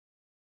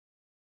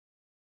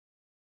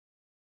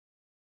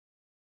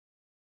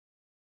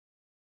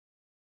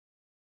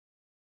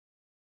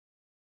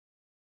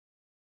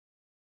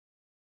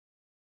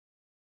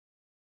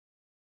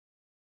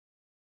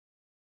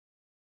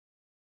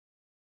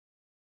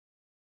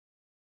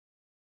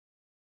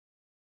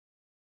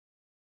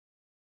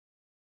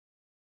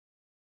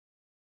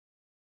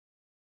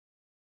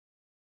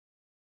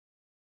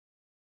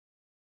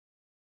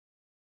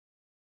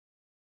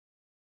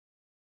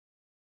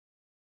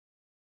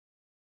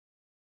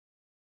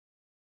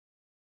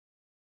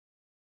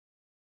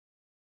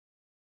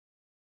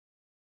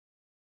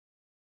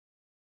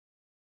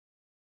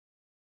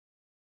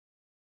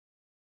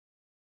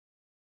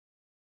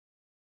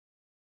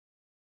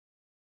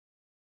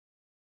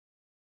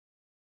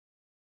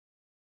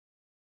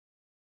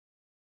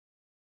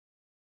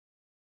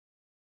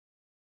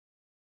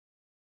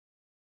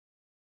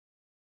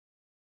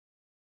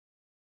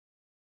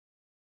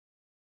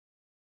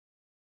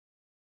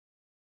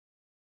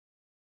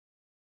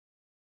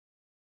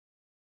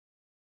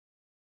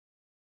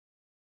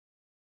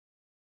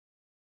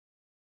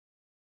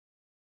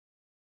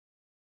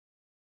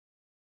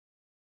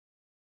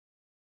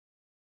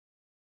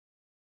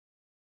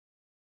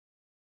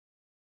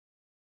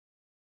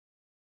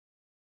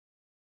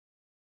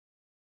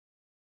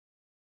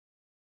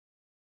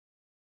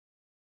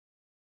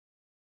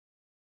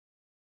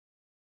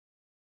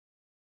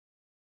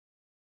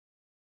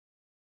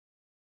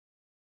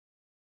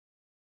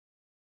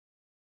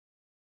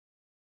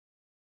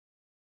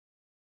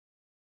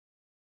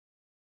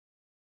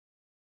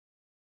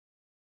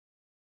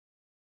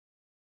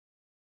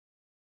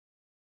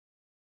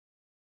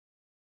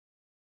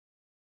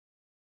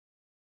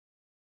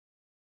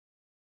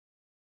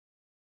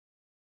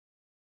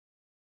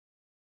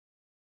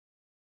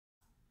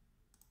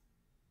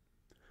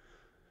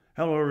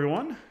Hello,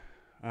 everyone.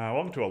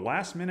 Welcome to a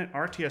last-minute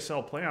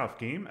RTSL playoff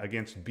game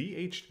against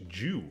BH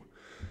Jew.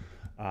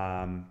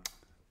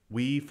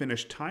 We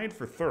finished tied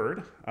for third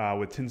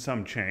with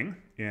Tinsum Chang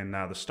in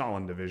the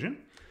Stalin division.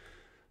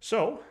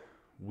 So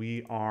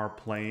we are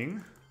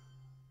playing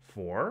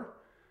for.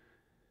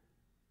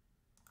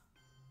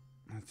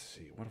 Let's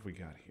see, what have we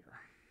got here?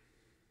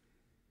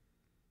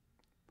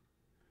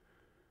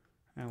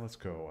 And let's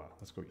go.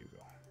 You go.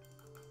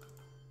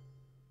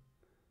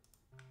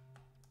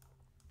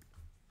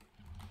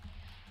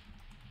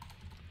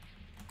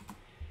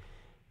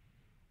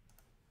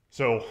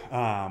 So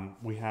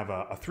we have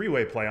a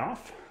three-way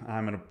playoff.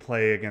 I'm going to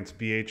play against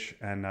BH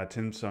and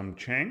Tinsum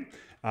Chang.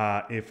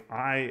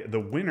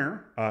 The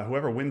winner,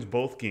 whoever wins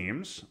both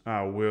games,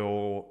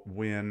 will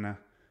win.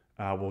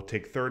 Will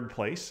take third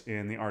place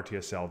in the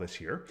RTSL this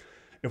year.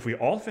 If we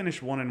all finish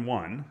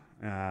 1-1,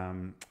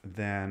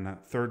 then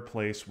third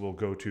place will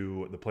go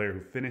to the player who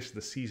finished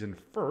the season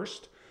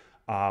first,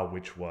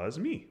 which was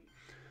me.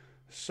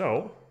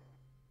 So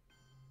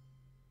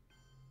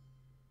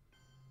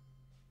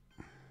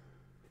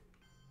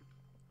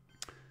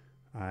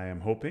I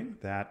am hoping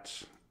that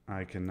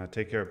I can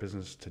take care of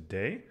business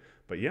today.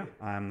 But yeah,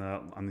 I'm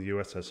the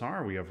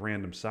USSR. We have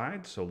random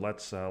sides, so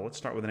let's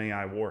start with an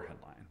AI war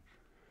headline.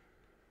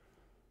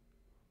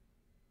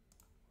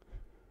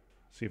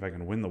 See if I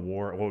can win the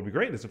war. What would be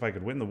great is if I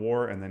could win the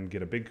war and then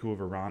get a big coup of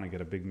Iran and get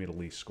a big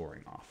Middle East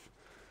scoring off.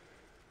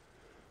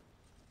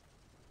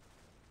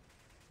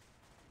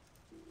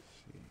 Let's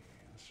see.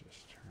 Let's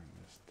just turn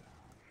this down.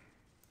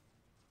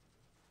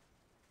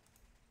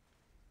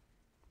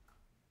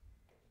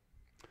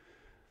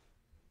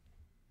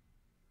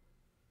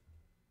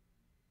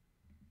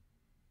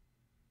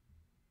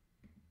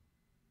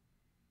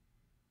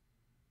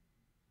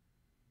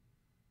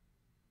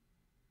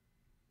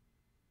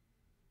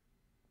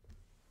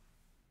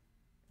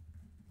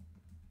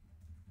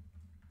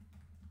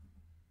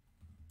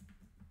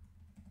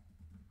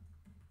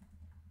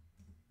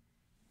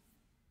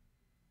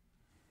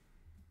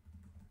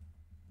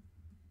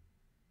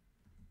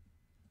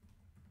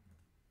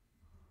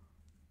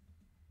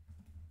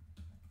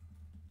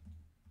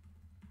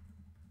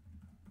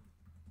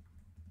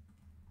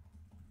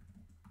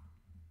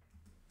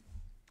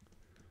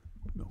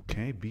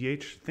 Okay,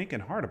 BH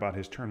thinking hard about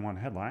his turn one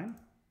headline.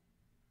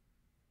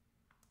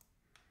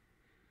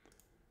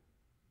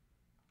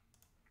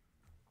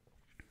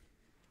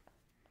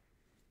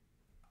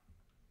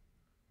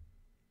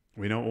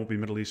 We know it won't be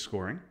Middle East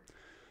scoring.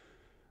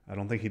 I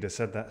don't think he'd have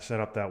set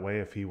up that way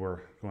if he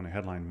were going to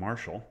headline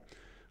Marshall.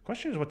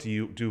 Question is, what do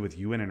you do with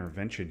UN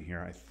intervention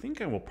here? I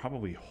think I will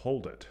probably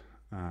hold it.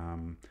 I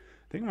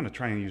think I'm going to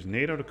try and use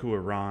NATO to coup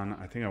Iran.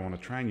 I think I want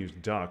to try and use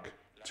Duck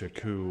to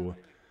coup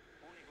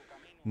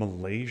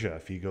Malaysia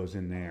if he goes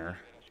in there.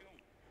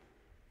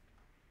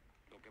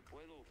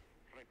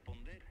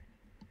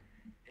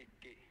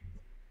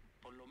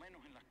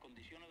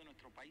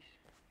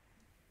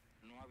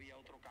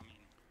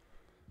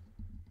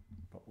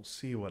 But we'll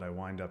see what I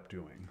wind up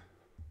doing.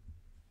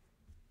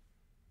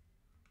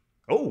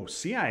 Oh,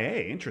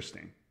 CIA,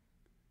 interesting.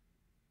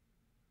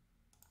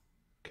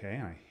 Okay,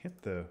 and I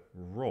hit the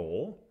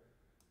roll.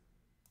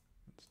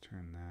 Let's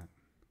turn that.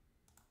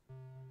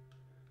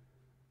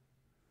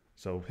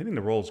 So hitting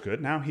the roll is good.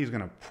 Now he's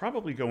going to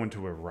probably go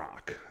into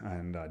Iraq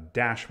and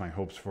dash my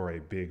hopes for a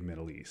big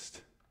Middle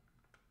East.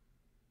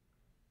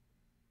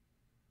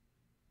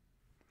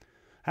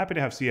 Happy to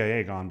have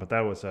CIA gone, but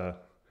that was a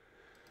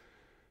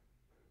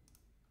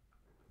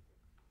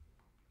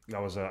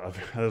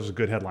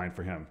good headline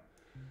for him.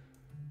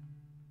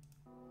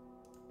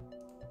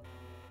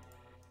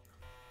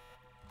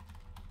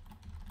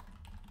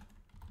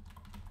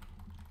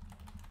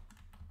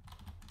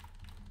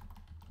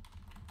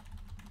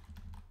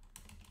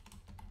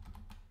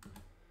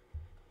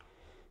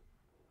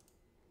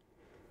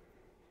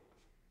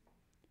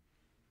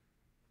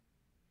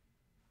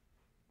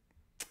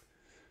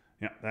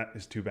 Yeah, that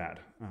is too bad.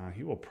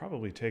 He will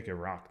probably take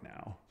Iraq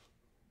now.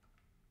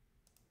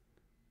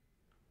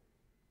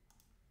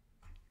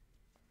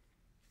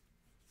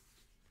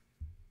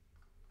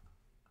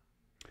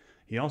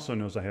 He also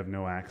knows I have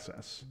no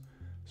access.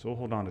 So we'll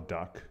hold on to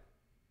Duck.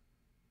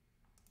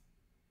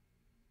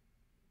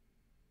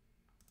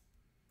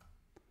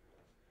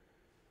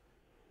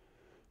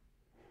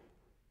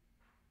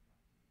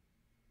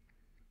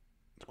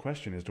 The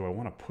question is, do I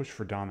want to push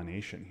for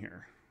domination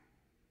here?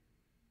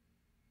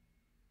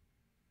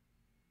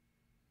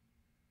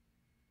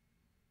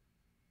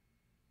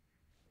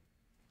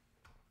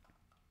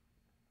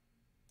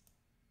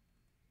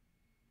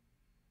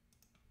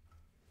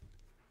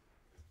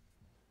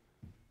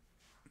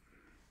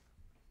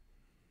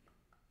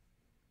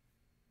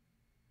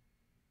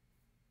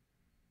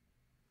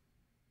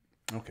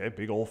 Okay,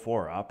 big old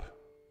 4 up.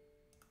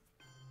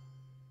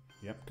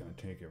 Yep, gonna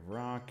take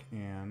Iraq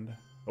and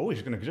oh, he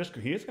is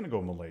gonna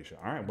go Malaysia.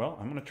 All right, well,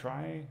 I'm gonna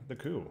try the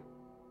coup.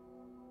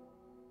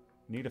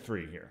 Need a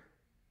 3 here.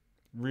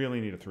 Really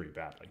need a 3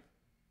 badly.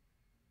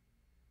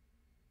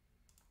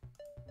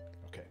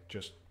 Okay,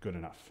 just good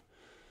enough.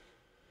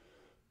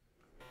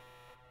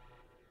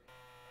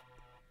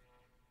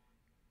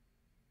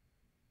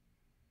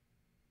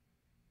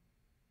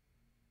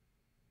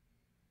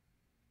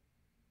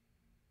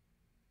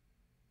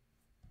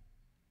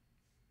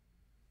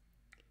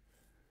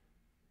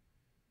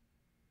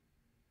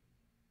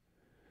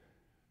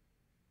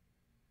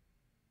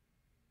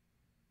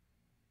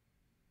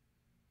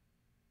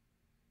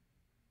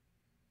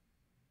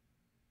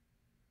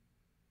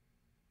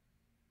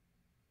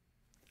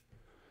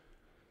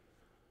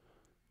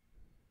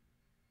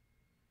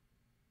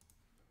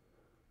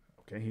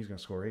 Okay, he's going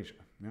to score Asia.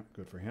 Yep,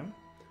 good for him.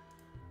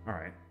 All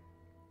right.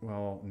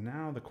 Well,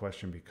 now the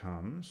question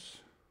becomes,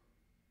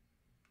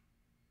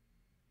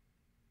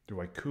 do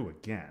I coup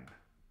again?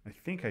 I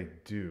think I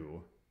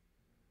do,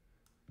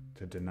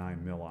 to deny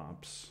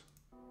Milops.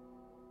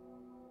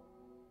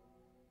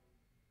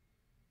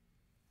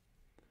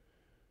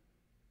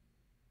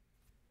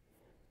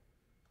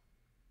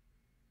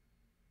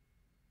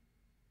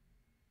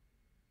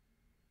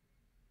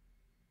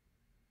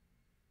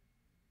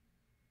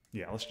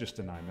 Yeah, let's just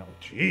deny Mil.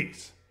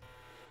 Jeez.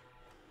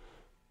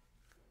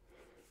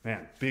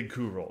 Man, big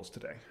coup rolls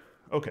today.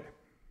 Okay.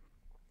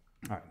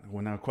 All right.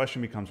 Well, now the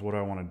question becomes, what do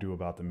I want to do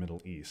about the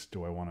Middle East?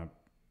 Do I want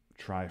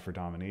to try for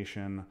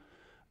domination?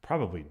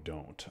 Probably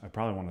don't. I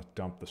probably want to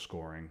dump the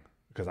scoring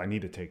because I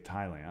need to take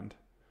Thailand.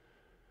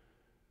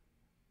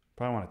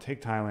 Probably want to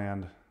take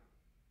Thailand,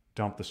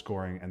 dump the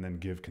scoring, and then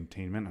give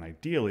containment. And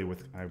ideally,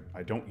 with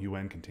I don't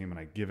UN containment,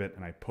 I give it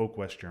and I poke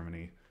West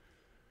Germany.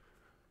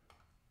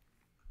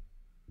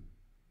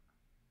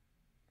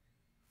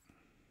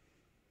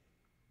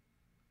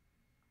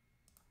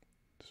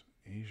 So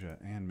Asia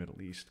and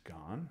Middle East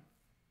gone.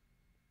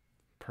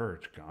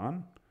 Purge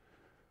gone.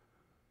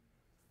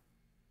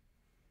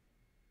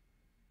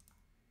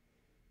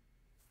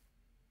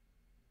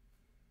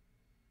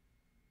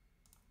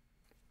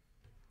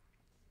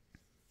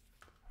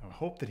 I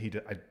hope that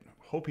I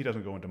hope he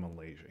doesn't go into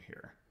Malaysia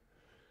here,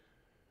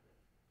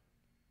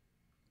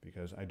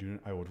 because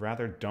I would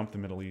rather dump the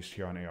Middle East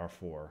here on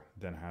AR4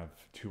 than have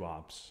 2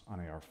 ops on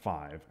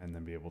AR5 and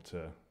then be able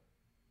to.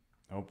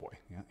 Oh boy,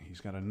 yeah,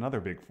 he's got another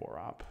big 4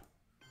 op.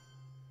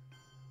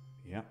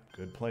 Yep,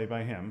 good play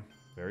by him.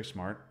 Very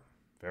smart.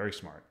 Very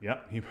smart.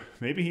 Yep,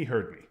 maybe he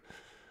heard me.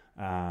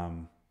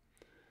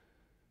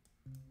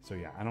 So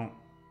yeah, I don't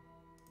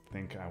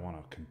think I want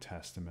to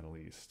contest the Middle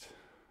East.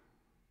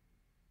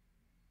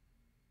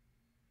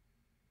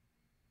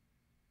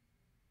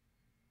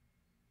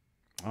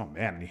 Oh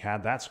man, and he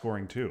had that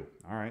scoring too.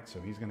 All right,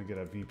 so he's going to get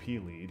a VP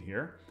lead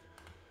here.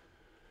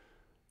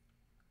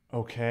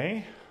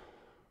 Okay.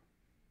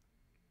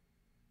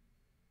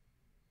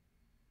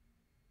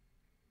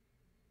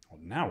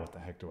 Well, now what the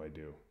heck do I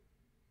do?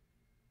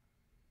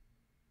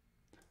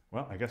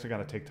 Well, I guess I got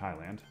to take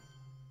Thailand.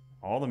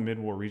 All the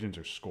mid-war regions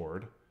are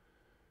scored.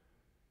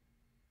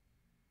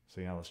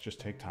 So yeah, let's just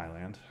take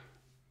Thailand.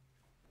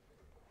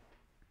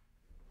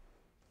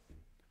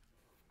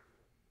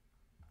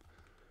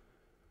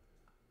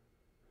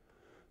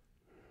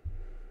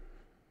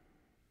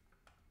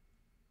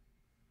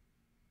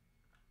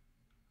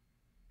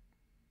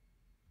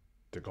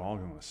 De Gaulle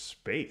going to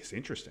space.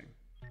 Interesting.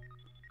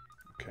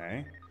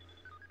 Okay.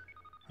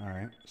 All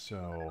right,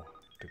 so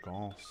De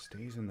Gaulle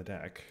stays in the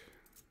deck,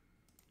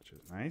 which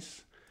is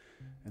nice.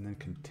 And then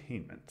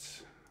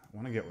containment. I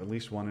want to get at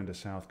least one into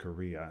South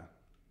Korea.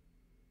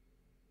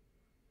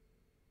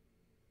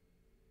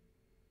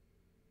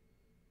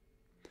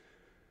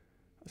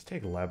 Let's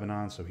take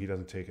Lebanon so he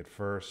doesn't take it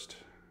first.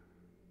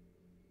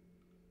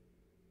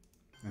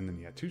 And then,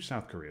 yeah, 2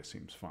 South Korea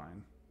seems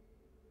fine.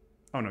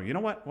 Oh, no, you know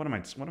what? What am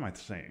I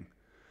saying?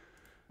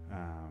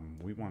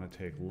 We want to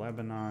take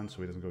Lebanon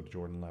so he doesn't go to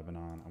Jordan,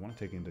 Lebanon. I want to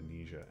take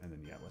Indonesia, and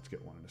then, yeah, let's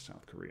get one into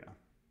South Korea.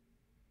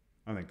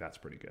 I think that's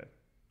pretty good.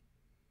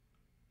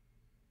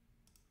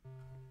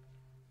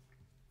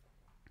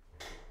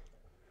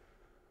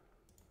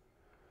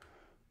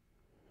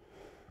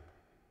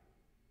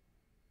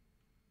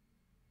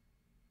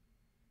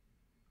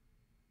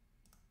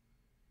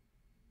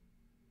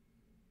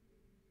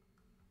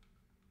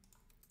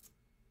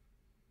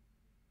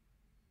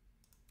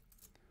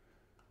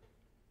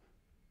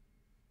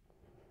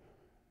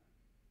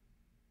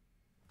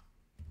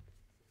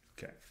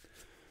 Okay.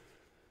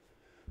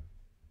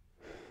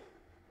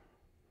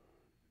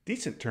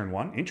 Decent turn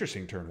 1.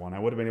 Interesting turn 1. I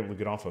would have been able to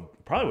get off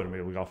probably would have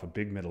been able to get off a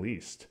big Middle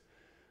East,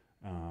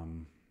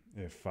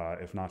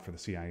 if not for the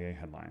CIA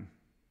headline.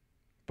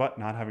 But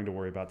not having to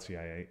worry about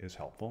CIA is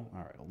helpful.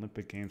 All right,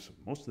 Olympic Games.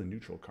 Most of the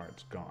neutral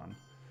cards gone.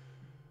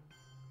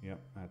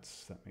 Yep,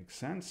 that makes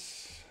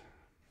sense.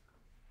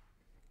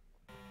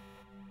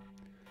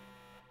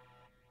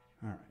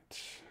 All right.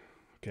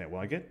 Okay,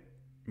 well, I get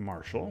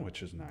Marshall,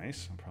 which is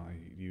nice. I'll probably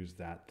use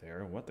that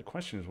there. The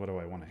question is, what do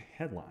I want to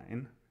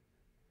headline?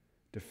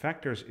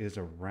 Defectors is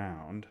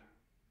around.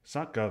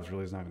 SocGovs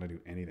really is not going to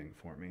do anything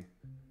for me.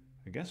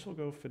 I guess we'll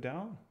go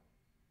Fidel.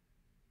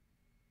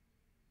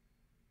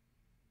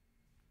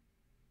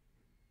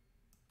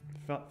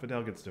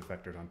 Fidel gets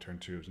defectored on turn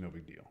 2. Is no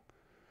big deal.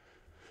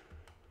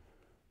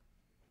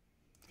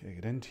 Okay, I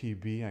get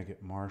NTB. I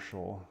get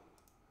Marshall,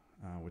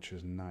 which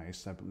is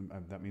nice.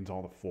 That means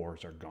all the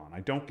 4s are gone. I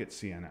don't get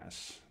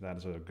CNS. That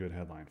is a good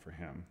headline for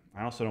him.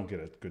 I also don't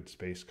get a good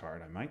space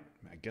card. I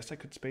guess I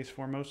could space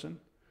Formosan.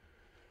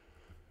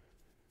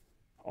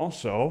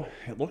 Also,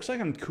 it looks like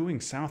I'm cooing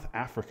South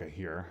Africa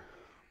here.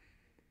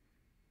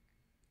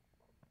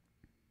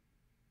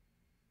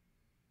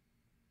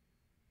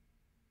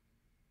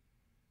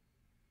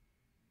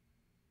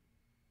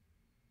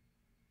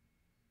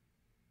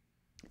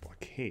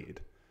 Blockade.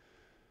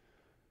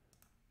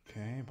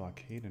 Okay,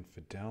 Blockade and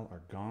Fidel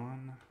are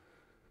gone.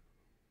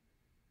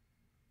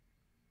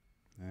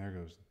 There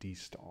goes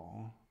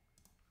D-Stall.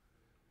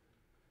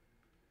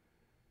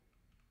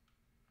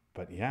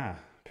 But yeah,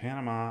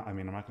 Panama, I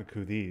mean, I'm not going to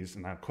coup these.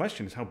 And the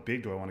question is, how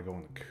big do I want to go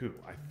in the coup?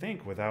 I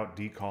think without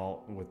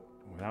decall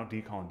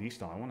and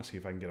D-Stall, I want to see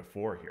if I can get a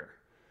 4 here.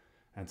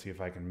 And see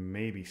if I can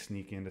maybe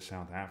sneak into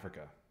South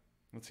Africa.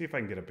 Let's see if I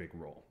can get a big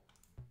roll.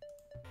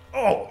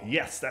 Oh,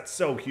 yes, that's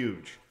so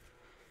huge.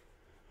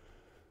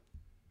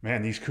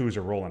 Man, these coups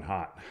are rolling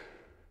hot.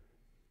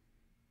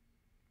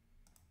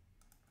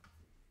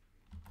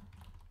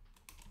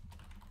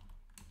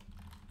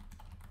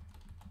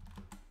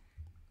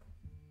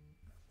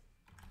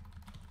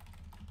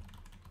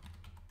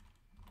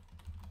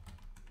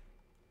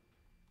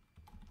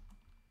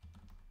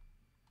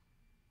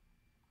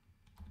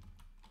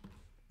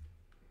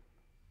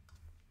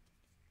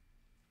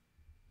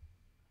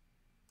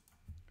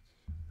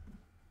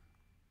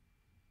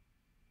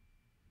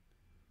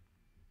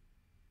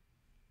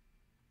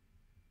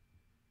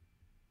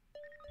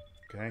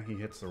 Okay, he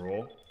hits the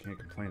roll. Can't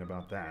complain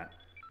about that.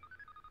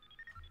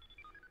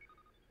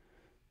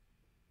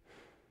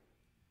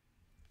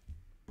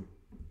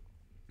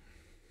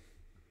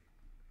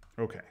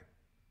 Okay.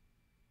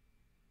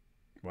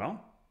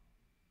 Well,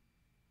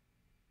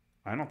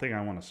 I don't think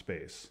I want a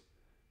space.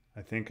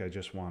 I think I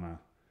just want to...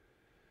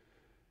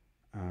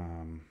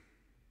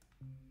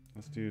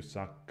 let's do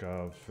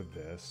suck-gov for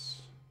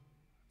this.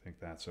 I think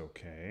that's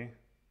okay.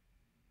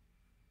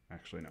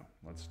 Actually, no.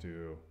 Let's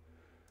do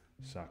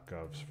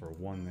suck-govs for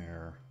 1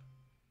 there,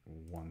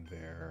 1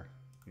 there.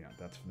 Yeah,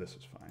 this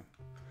is fine.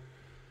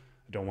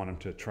 I don't want him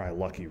to try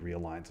lucky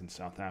realigns in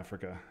South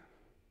Africa.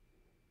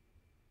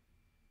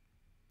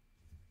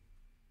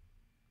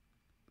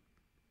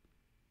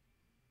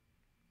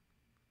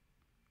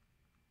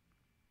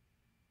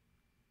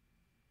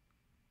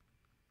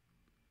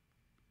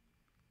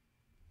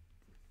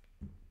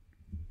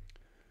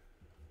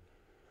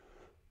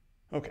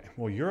 Okay,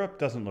 well, Europe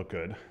doesn't look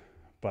good,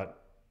 but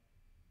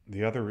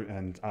the other,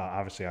 and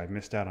obviously I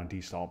missed out on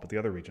D-Stall, but the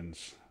other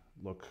regions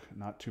look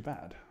not too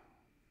bad.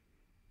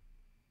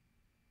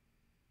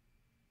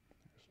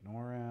 There's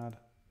NORAD.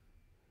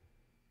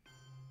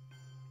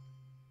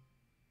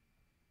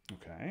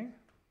 Okay.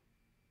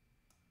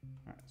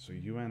 All right, so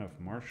UN of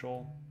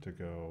Marshall to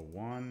go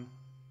 1,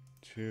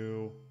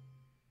 2.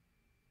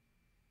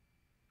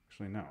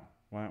 Actually, no.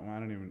 Why I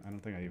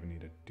don't think I even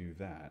need to do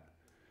that.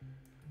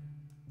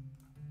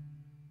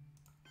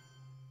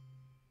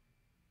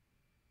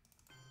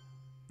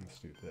 Let's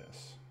do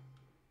this.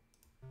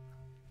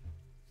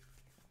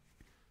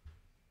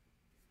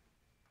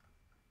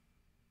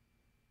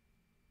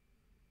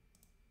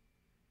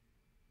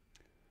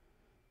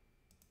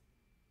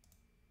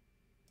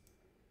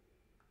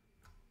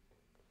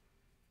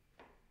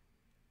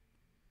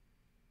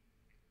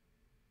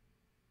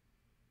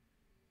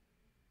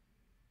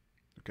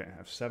 Okay, I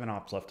have 7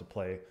 ops left to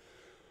play.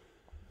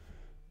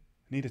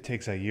 Need to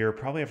take Zaire.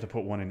 Probably have to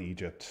put 1 in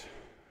Egypt.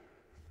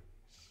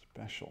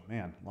 Special.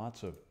 Man,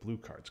 lots of blue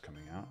cards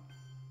coming out.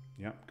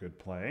 Yep, good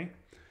play.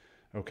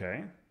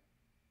 Okay.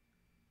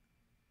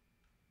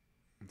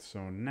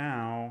 So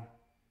now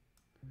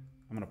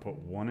I'm going to put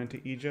 1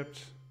 into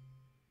Egypt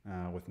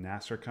with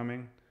Nasser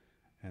coming.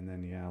 And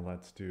then, yeah,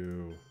 let's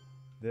do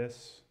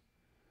this.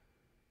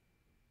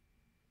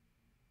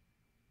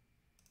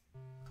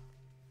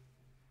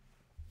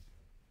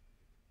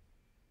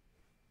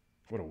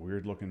 What a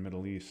weird looking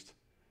Middle East.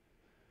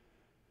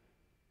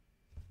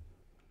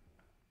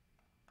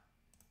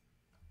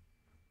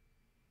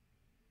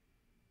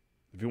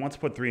 If he wants to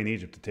put 3 in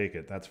Egypt to take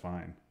it, that's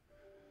fine.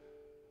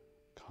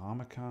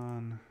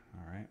 Comic-Con.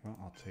 All right, well,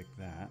 I'll take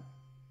that.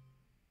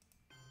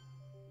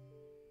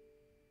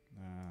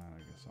 I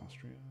guess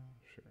Austria,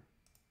 sure.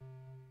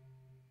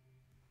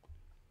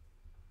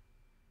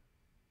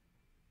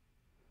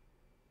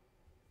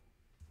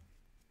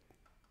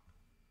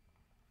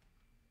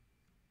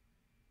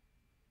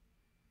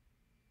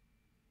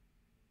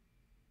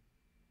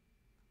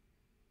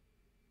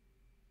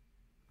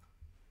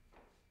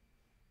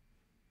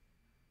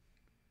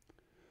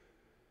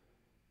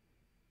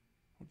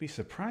 Would be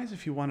surprised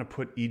if you want to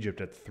put Egypt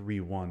at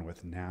 3-1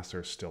 with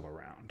Nasser still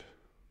around.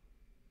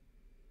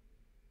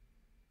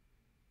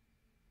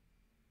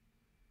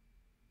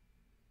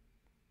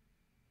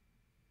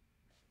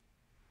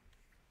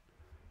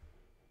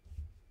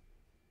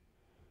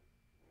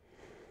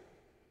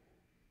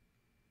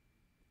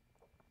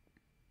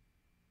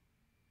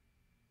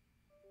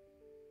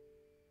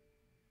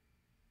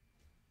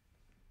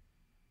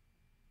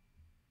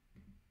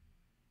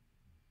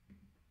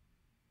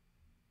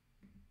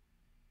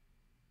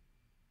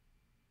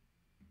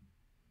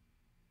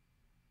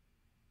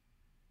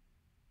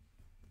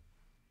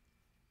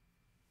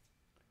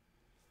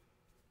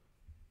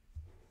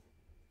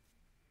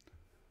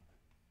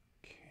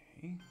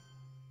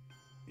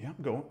 Yeah,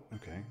 go.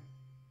 Okay.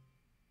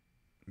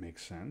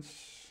 Makes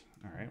sense.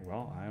 All right,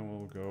 well, I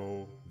will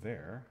go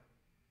there.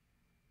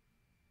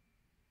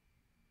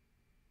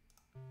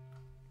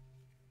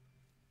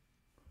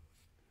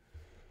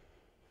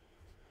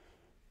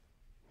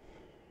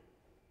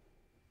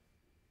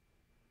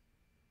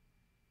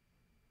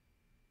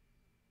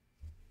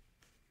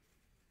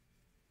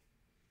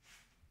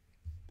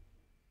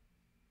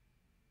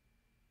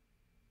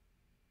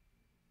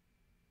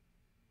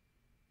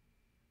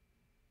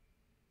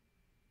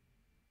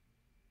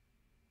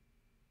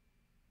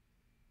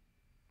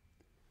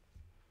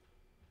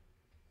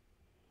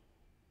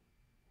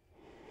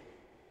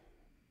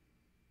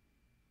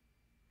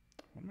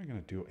 What am I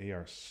going to do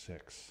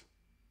AR6?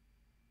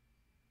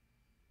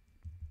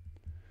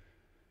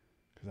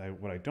 Because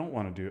what I don't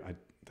want to do,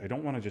 I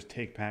don't want to just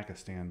take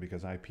Pakistan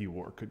because IP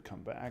war could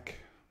come back.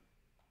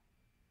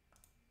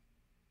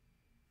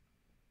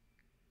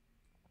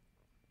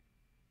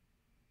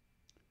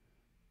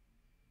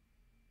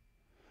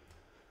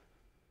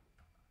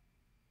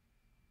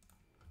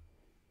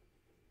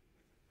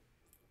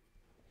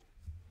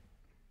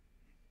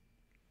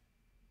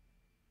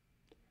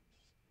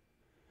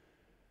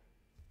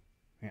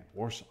 Man,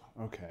 Warsaw.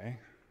 Okay.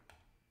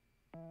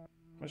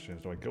 Question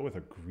is, do I go with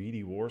a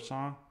greedy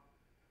Warsaw?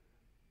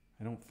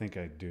 I don't think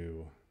I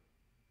do.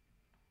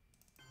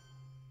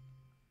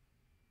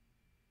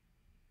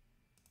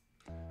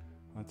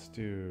 Let's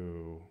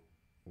do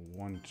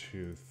 1,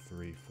 2,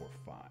 3, 4,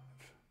 5.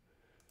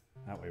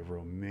 That way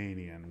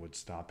Romanian would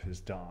stop his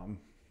Dom.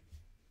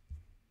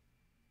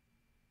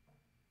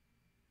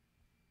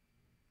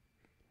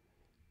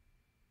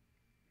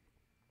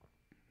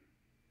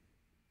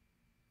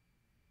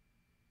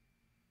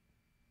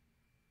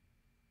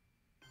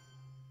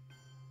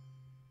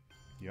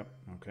 Yep,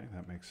 okay,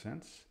 that makes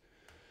sense.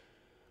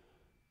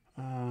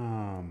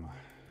 All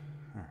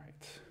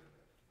right.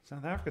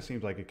 South Africa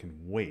seems like it can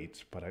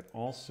wait, but I'd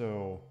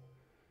also...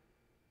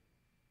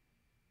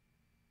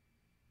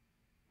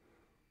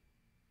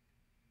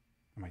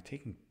 Am I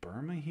taking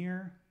Burma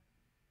here?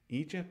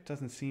 Egypt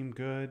doesn't seem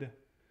good.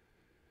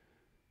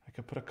 I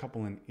could put a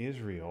couple in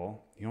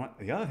Israel. You know what?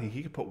 The other thing,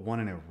 he could put one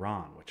in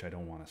Iran, which I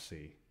don't want to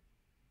see.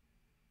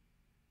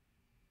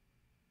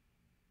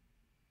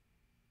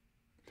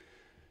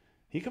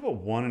 He could put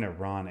one in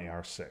Iran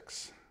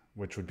AR6,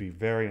 which would be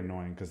very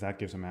annoying because that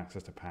gives him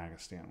access to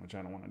Pakistan, which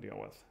I don't want to deal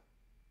with.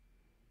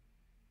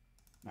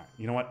 All right,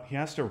 you know what? He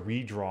has to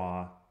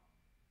redraw.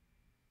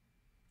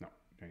 No,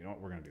 you know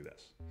what? We're going to do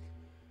this.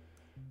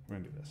 We're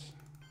going to do this.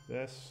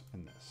 This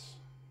and this.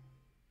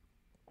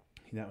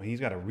 Now he's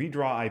got to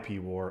redraw IP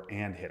war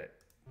and hit it.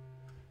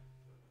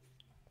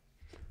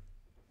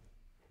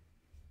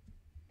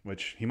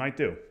 Which he might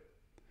do.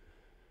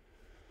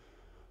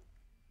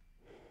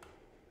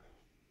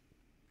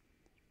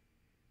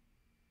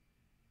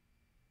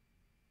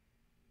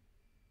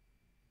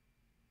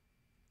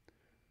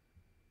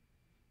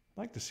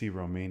 I'd like to see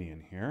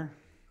Romanian here.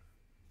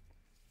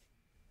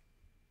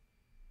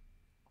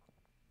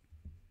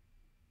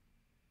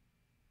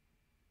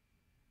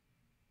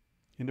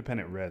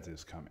 Independent Reds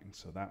is coming,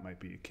 so that might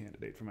be a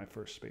candidate for my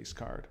first space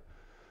card.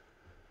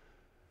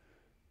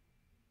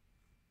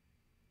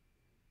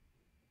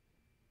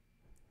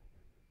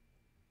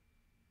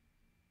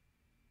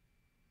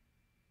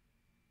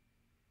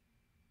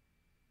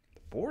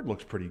 The board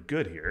looks pretty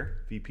good here.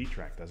 VP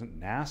track doesn't.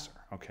 Nasser.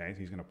 Okay,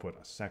 he's going to put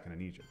a second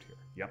in Egypt here.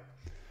 Yep.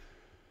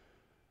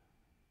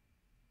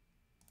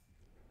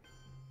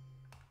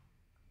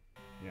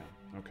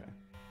 Yeah, okay.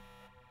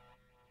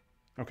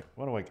 Okay,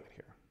 what do I get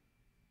here?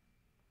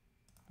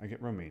 I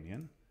get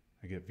Romanian.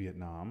 I get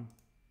Vietnam.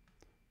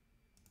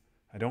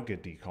 I don't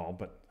get decall,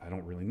 but I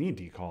don't really need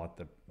decall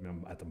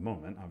at the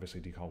moment. Obviously,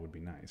 decall would be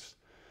nice.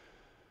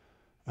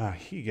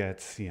 He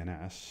gets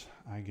CNS.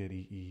 I get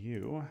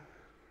EEU.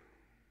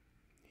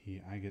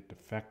 I get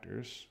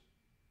defectors.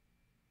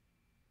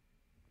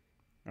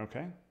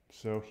 Okay,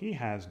 so he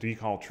has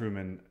decall,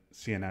 Truman,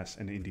 CNS,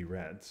 and Indy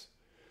Reds.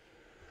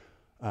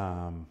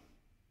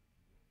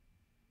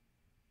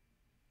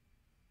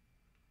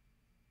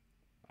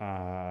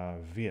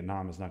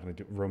 Vietnam is not going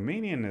to do.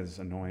 Romanian is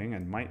annoying,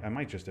 and I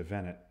might just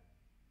event it,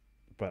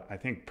 but I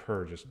think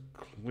Purge is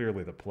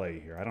clearly the play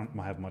here. I don't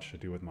have much to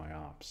do with my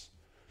ops.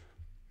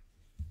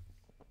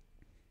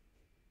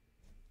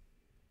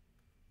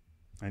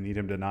 I need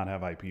him to not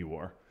have IP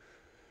war.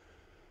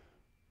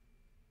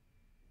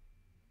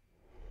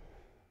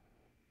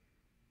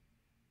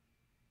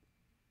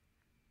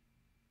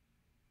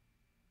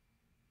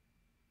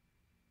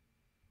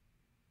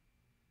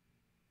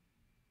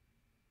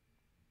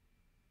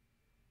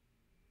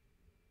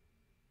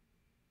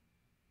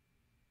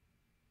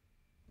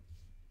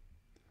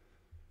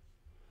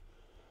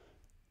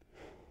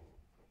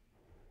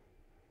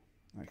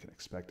 I can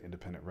expect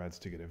Independent Reds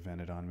to get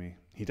evented on me.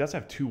 He does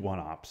have 2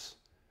 1-ops.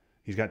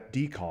 He's got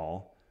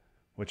decall,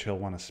 which he'll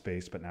want to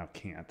space, but now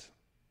can't.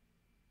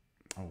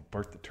 Oh,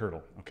 Bert the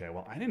Turtle. Okay,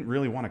 well, I didn't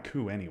really want a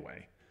coup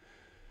anyway.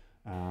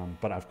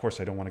 But of course,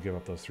 I don't want to give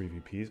up those 3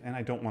 VPs, and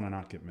I don't want to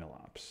not get mill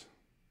ops.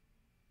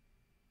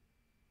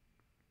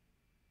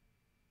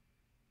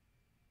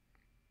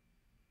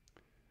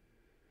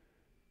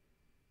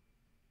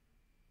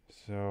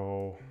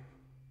 So,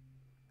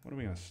 what are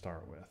we going to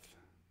start with?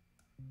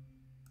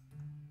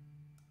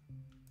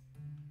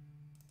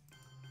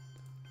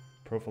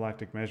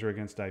 Prophylactic measure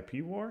against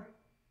IP war?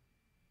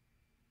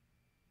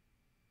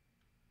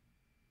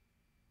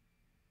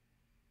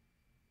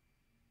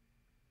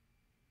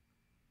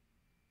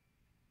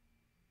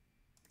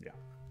 Yeah,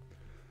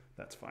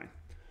 that's fine.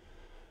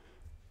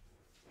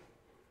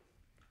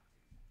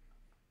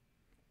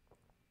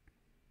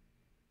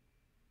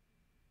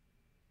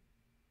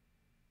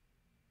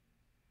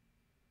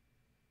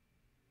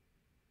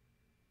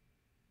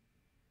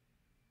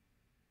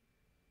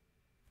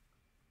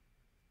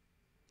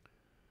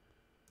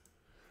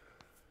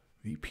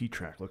 VP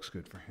track looks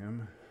good for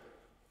him.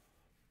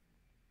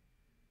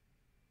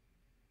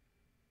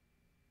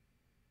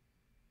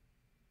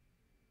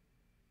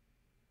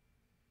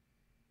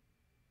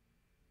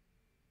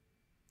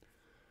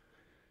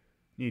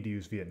 Need to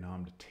use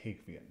Vietnam to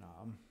take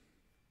Vietnam.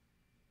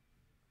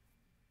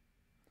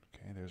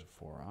 Okay, there's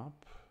a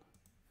 4-op.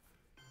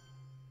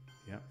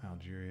 Yep,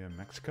 Algeria,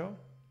 Mexico.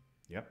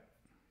 Yep.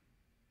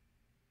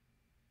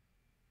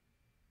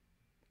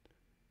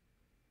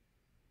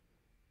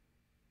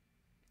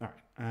 All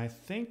right, I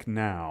think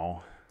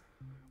now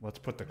let's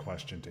put the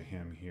question to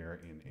him here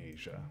in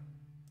Asia.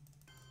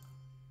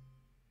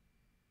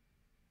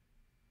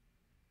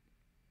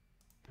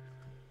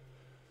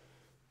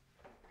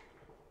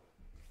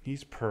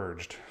 He's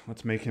purged.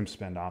 Let's make him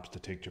spend ops to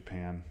take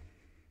Japan.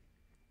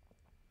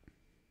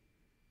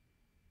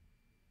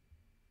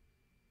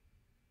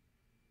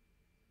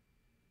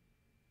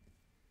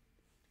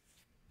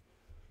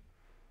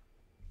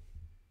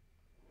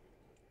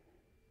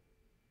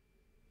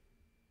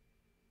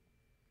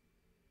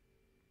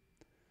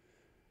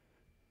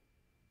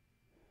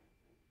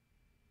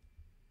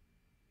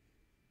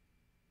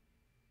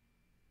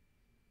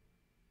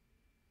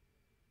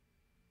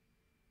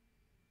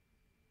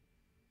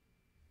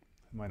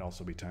 It might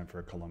also be time for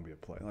a Colombia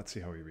play. Let's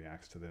see how he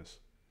reacts to this.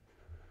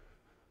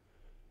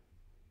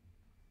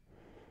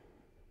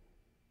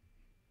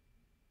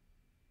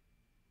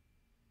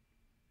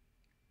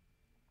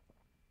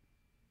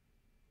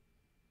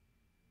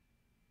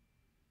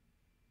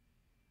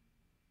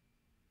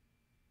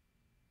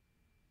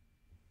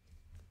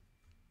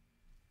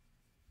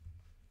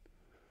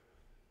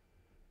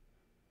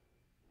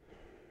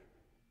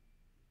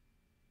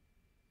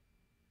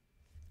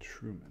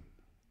 Truman.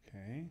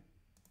 Okay.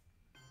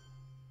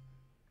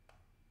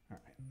 All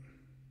right.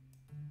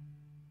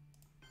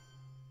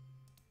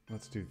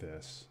 Let's do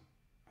this.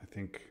 I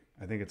think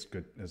it's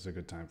good. It's a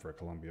good time for a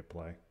Colombia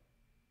play.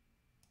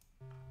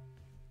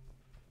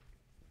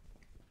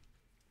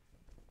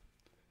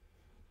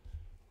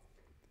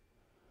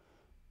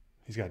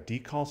 He's got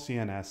decall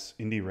CNS,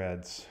 Indy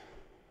Reds,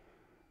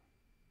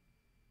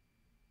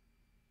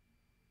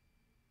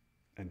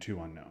 and 2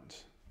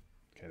 unknowns.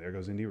 Okay, there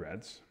goes Indy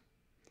Reds.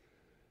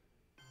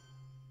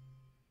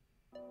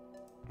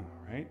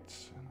 All right,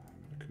 and I'm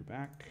going to coup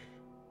back.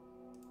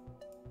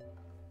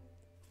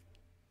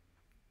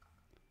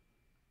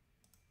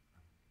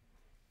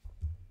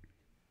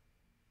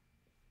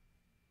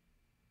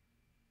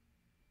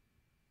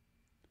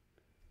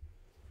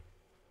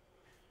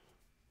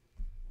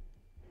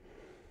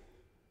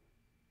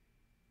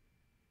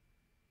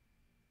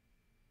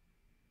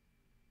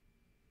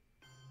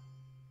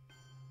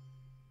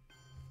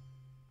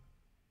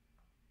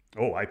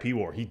 Oh, IP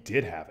war. He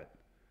did have it.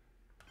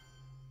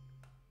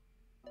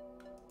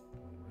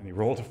 And he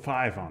rolled a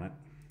 5 on it.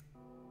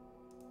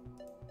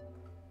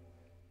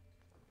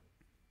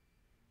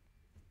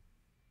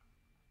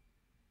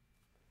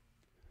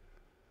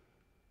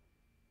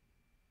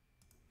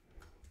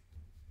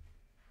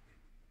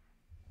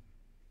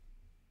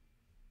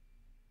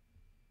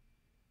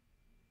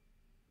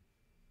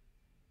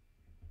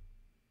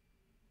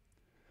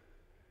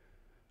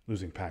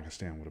 Losing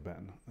Pakistan would have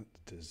been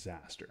a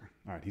disaster.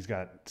 All right, he's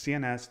got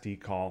CNS,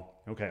 decall.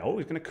 Okay, oh,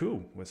 he's going to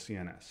coup with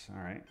CNS.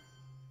 All right.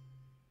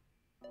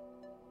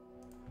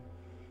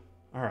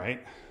 All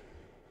right.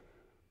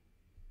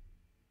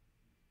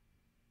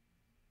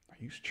 I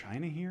use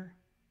China here?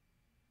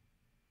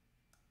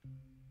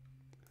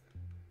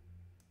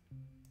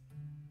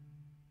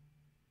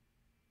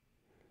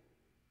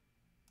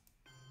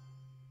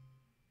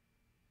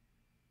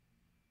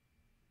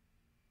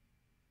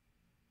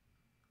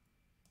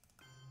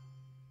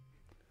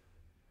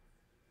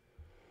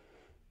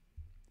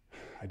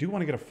 I do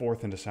want to get a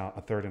third into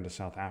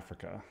South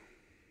Africa,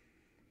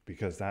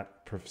 because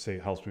that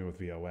helps me with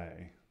VOA.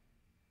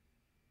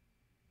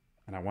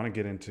 And I want to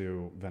get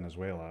into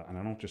Venezuela, and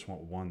I don't just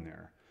want 1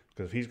 there,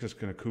 because if he's just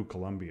going to coup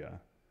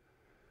Colombia,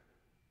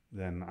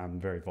 then I'm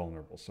very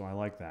vulnerable. So I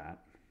like that.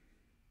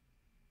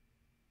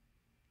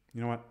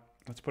 You know what?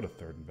 Let's put a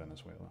 3rd in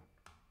Venezuela.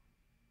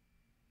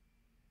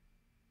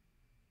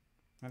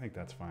 I think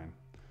that's fine.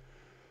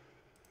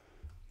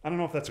 I don't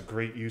know if that's a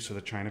great use of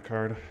the China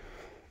card,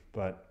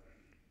 but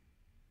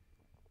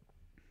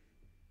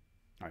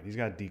all right, he's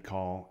got a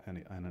decall and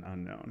an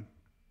unknown.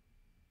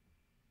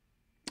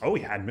 Oh,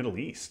 he had Middle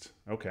East.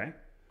 Okay.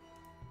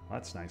 Well,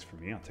 that's nice for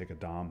me. I'll take a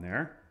Dom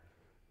there.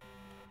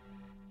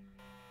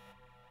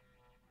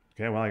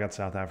 Okay, well, I got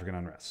South African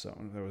unrest, so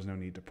there was no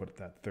need to put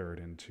that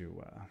 3rd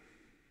into... All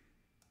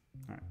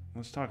right,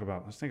 let's think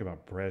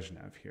about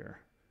Brezhnev here.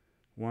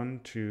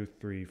 1, 2,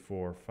 3,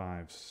 4,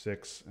 5,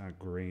 6.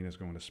 Green is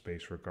going to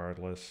space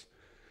regardless.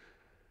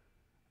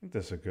 I think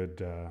this is a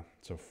good...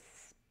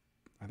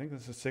 I think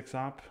this is a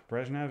 6-op.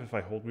 Brezhnev, if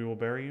I hold We Will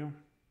Bury You.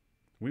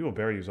 We Will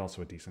Bury You is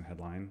also a decent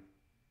headline.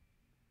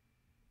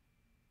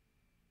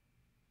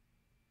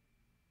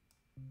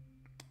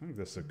 I think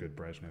this is a good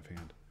Brezhnev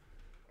hand.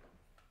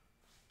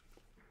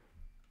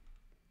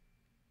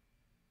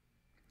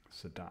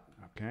 Sadat.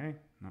 Okay,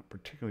 not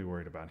particularly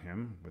worried about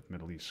him with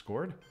Middle East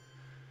scored.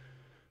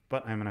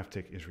 But I'm going to have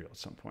to take Israel at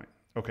some point.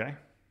 Okay.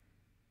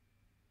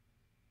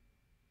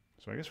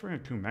 So I guess we're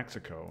going to coup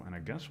Mexico, and I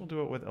guess we'll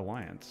do it with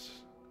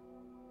alliance.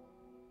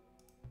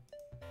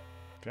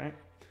 Okay.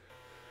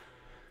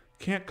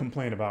 Can't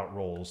complain about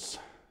rolls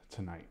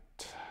tonight.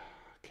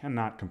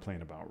 Cannot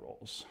complain about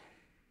rolls.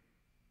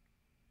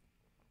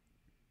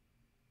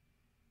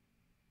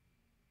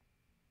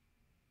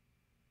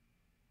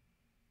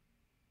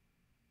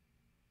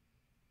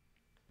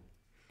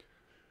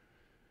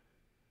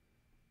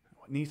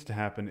 What needs to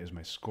happen is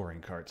my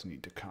scoring cards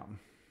need to come.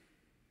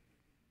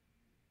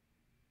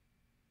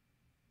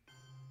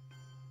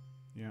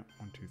 Yeah,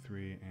 1, 2,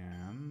 3,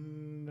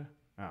 and...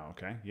 Oh,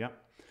 okay,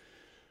 yep.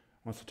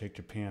 Wants to take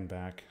Japan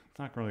back. It's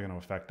not really going to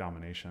affect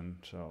domination,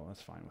 so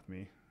that's fine with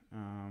me.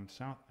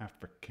 South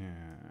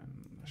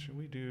African. Should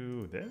we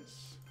do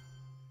this?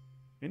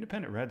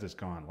 Independent Reds is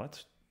gone.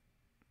 Let's...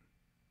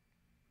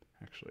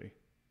 Actually...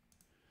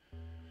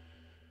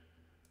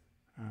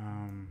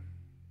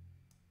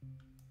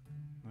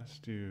 let's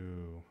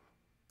do...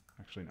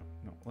 Actually,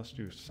 no. Let's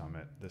do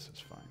Summit. This is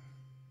fine.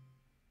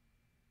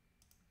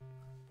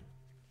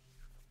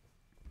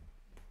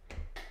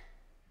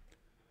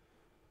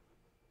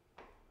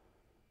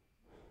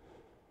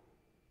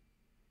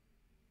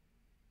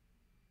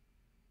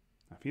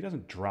 If he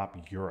doesn't drop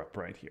Europe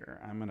right here,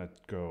 I'm going to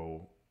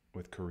go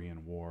with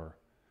Korean War.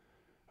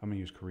 I'm going to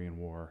use Korean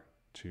War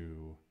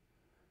to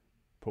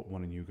put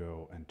 1 in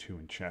Yugo and 2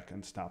 in Czech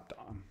and stop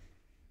Dom.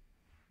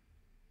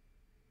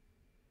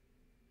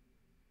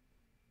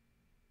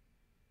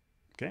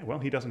 Okay, well,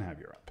 he doesn't have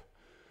Europe.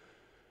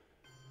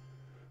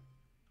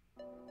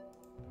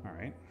 All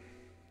right.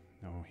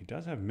 No, he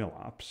does have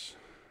Milops.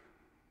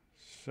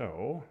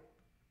 So...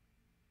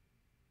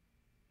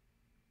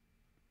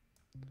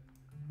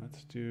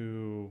 let's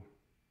do...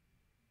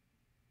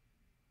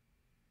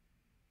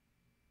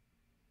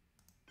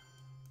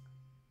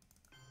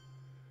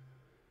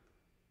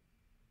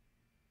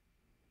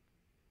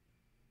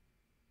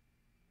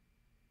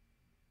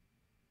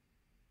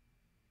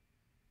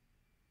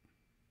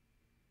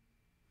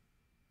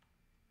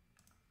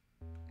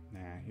 Nah,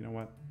 you know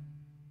what?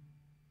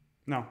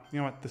 No, you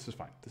know what? This is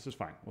fine. This is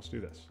fine. Let's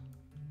do this.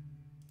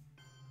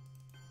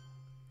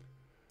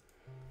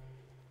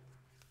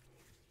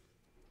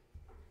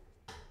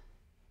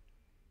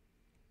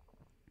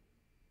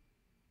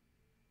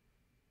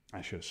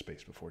 I should have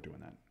spaced before doing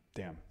that.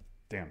 Damn,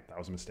 that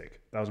was a mistake.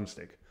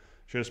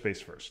 Should have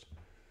spaced first.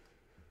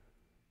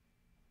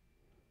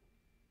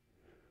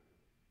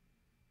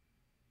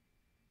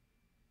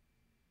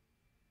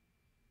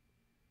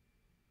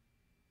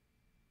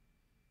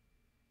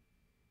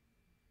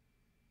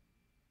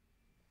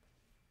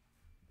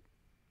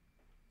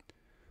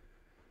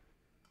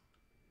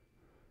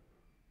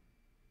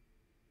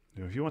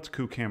 If he wants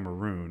coup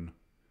Cameroon,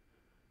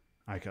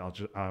 I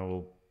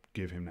will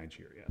give him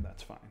Nigeria.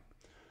 That's fine.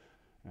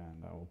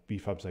 And I will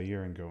beef up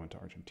Zaire and go into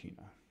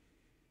Argentina.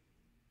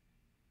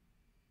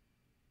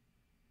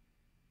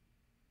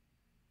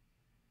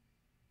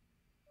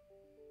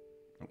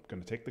 I'm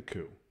going to take the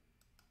coup.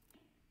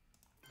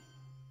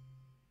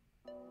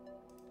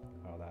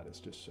 Oh, that is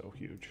just so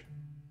huge.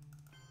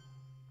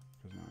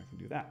 Because now I can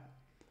do that.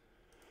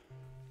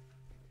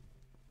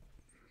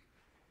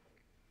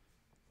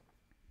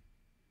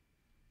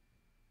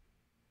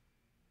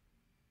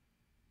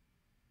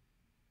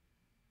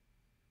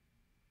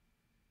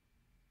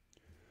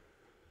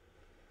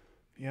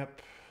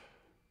 Yep.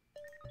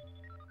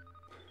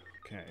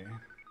 Okay.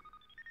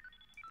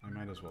 I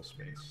might as well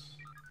space.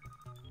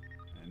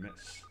 And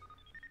miss.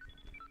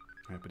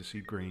 Happy to see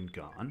green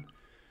gone.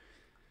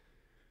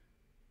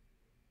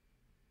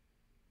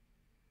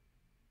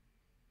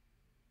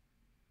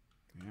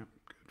 Yep,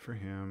 good for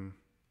him.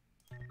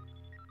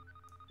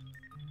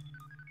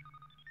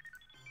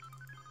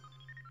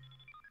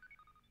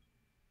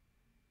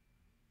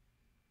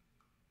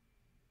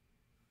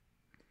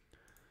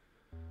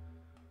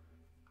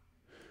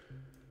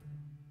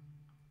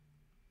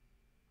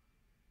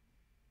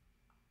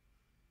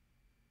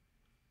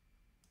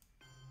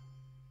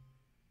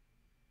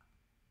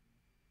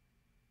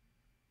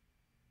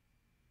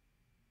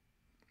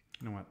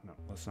 You know what? No,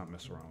 let's not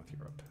mess around with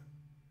Europe.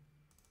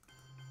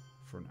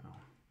 For now.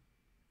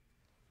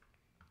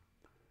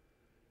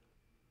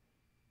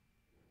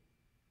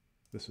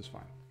 This is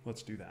fine.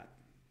 Let's do that.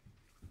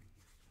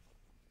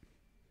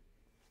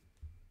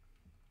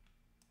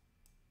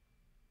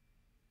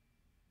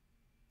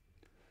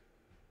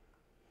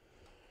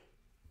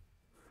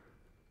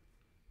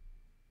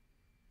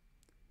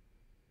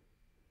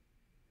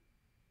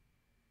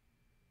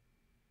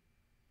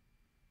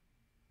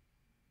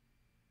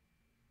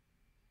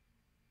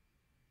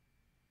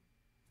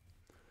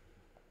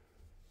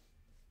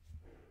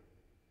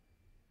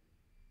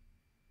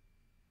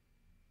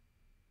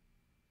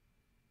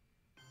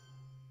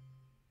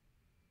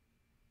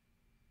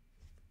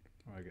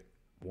 Oh, I get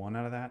 1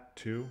 out of that?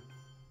 2?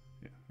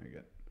 Yeah, I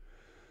get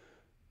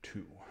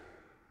 2.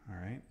 All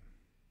right.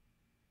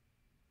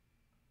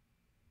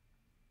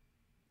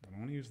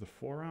 use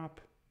the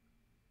 4-op.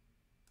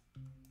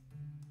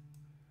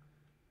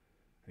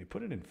 He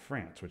put it in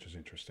France, which is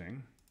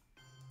interesting.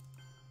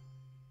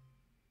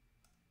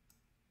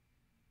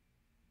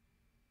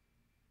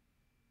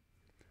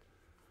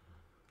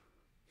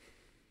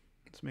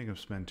 Let's make him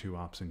spend 2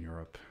 ops in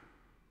Europe.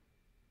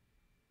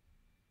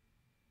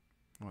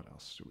 What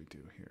else do we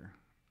do here?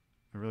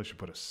 I really should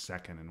put a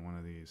second in one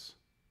of these.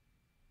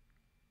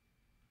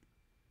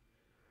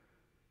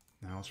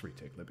 Now let's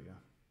retake Libya.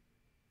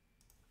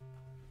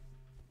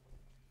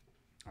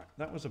 All right,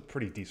 that was a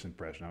pretty decent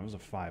Brezhnev. It was a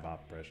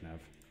 5-op Brezhnev.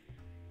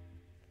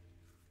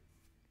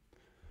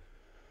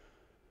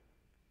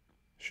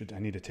 I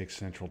need to take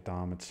Central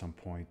Dom at some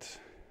point.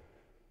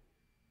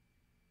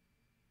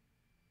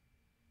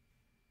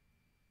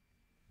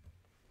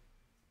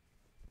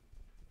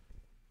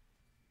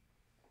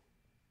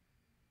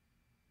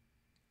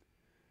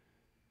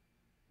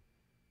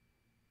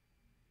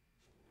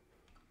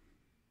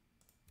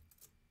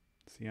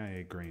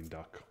 CIA grain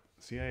duck.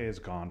 CIA is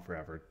gone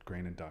forever.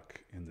 Grain and duck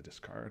in the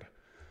discard.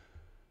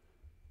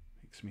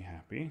 Makes me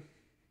happy.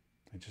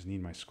 I just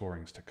need my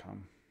scorings to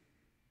come.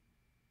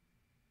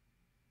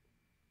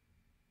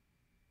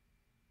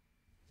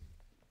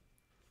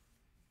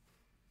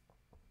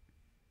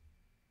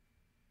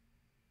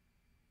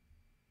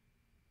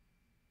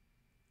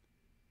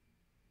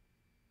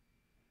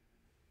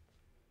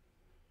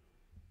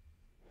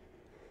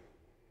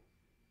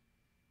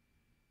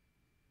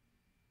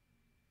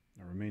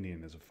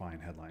 Romanian is a fine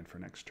headline for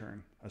next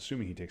turn,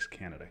 assuming he takes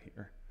Canada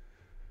here.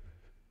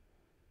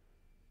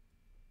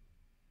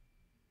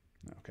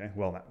 Okay,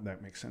 well,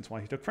 that makes sense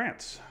why he took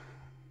France.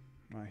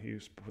 He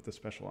put the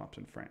special ops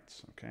in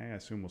France. Okay, I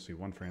assume we'll see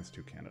 1 France,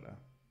 2 Canada.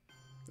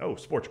 Oh,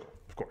 it's Portugal.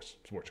 Of course,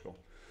 it's Portugal.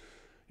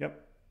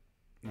 Yep,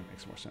 that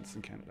makes more sense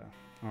than Canada.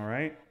 All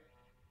right,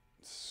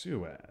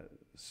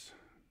 Suez.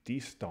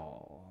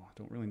 D-stall.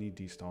 Don't really need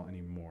D-stall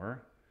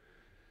anymore.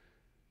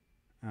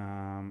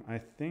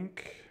 I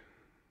think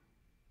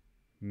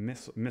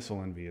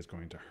missile envy is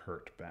going to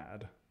hurt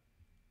bad.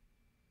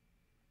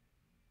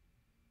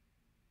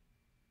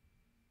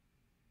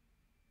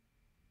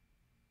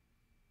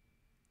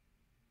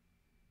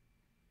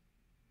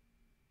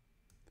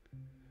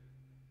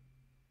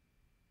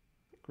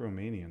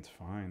 Romanian's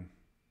fine.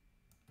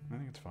 I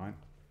think it's fine.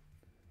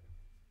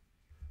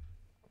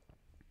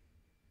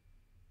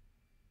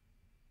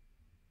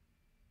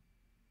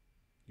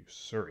 You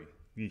Surrey.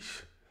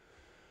 Yeesh.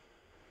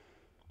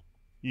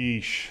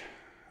 Yeesh.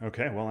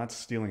 Okay, well, that's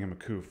stealing him a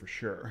coup for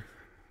sure.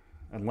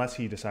 Unless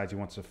he decides he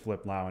wants to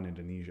flip Lao in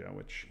Indonesia,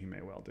 which he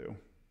may well do.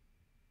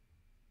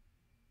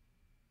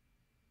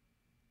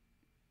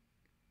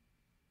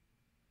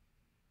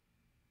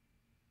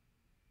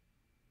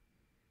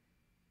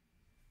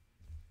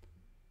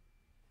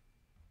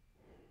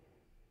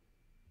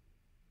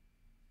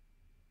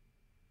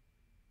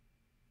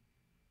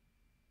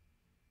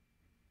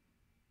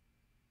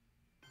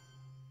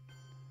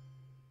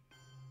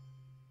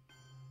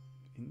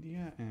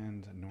 India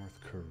and North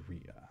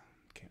Korea.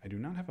 Okay, I do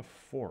not have a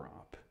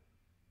 4-op.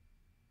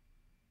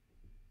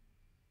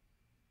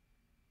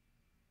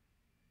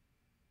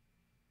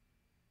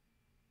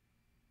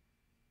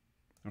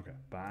 Okay,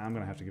 but I'm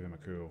going to have to give him a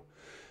coup.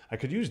 I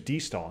could use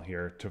D-stall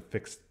here to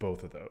fix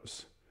both of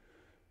those.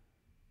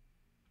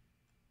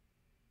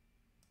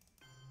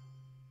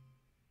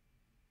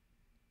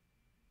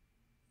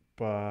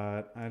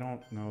 But I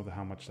don't know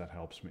how much that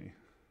helps me.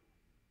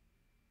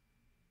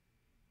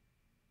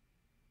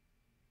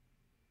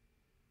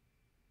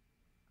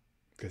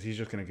 Because he's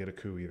just going to get a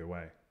coup either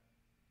way.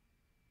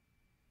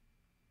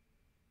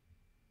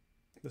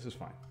 This is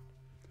fine.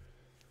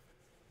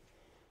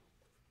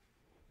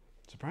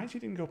 Surprised he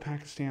didn't go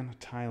Pakistan,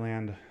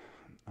 Thailand,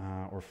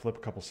 or flip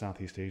a couple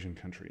Southeast Asian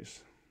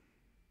countries.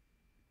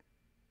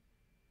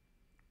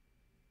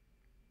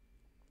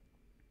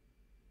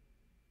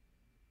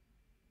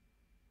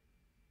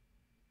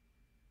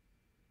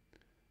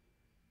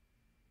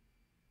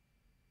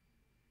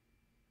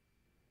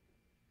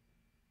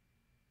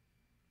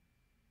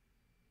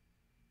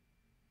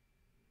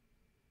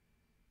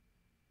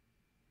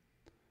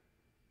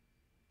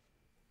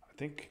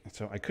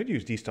 So I could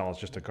use D-stall as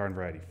just a garden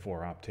variety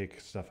 4-op, take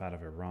stuff out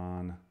of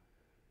Iran.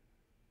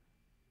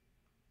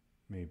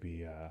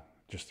 Maybe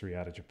just 3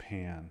 out of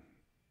Japan.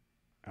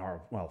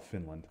 Or, well,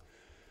 Finland.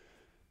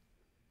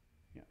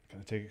 Yeah,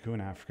 gonna take a coup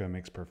in Africa,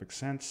 makes perfect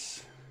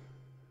sense.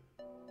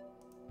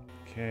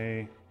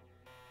 Okay. I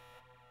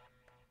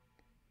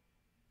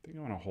think I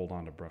want to hold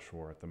on to brush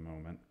war at the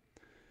moment.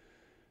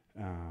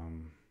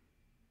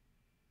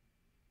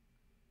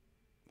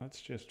 Let's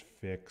just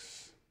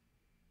fix...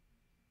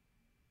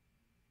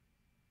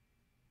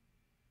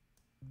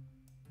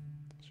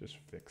 Just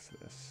fix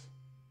this.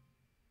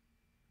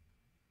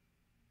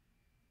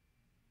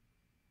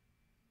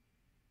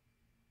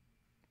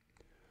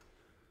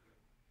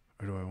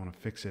 Or do I want to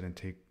fix it and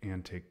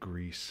take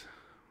Greece?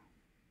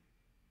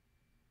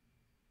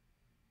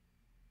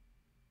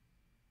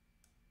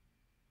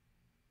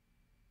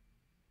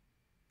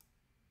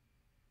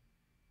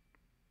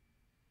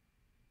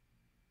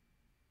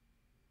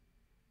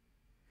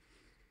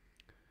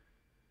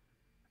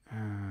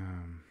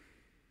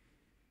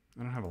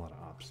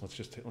 hops.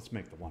 Let's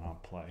make the one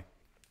hop play.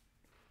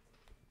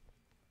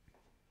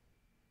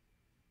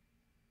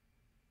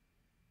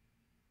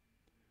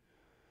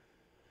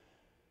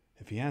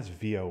 If he has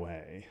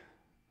VOA,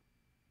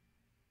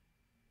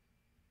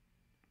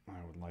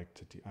 I would like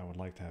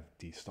to have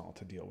D-stall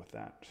to deal with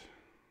that.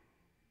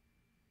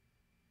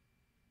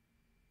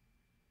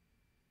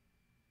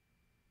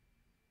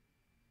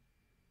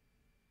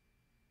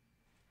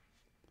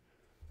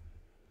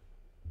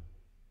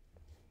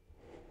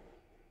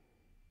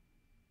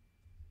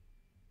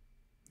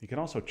 He could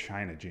also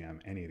China jam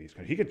any of these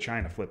cards. He could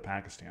China flip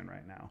Pakistan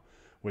right now,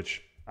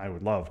 which I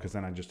would love because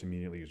then I'd just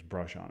immediately use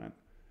brush on it.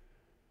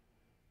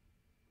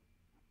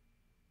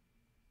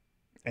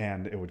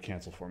 And it would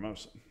cancel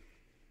Formosan.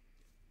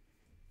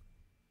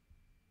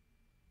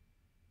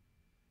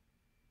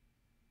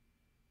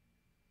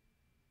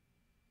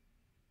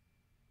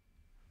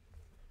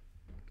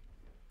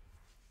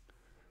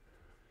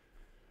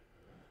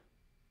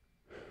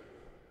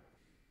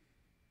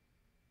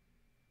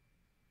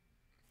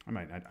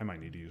 I might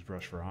need to use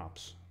brush for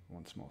hops.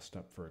 One small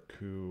step for a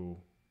coup,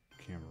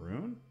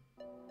 Cameroon.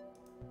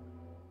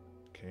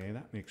 Okay,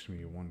 that makes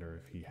me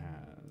wonder if he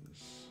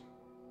has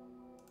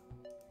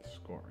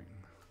scoring.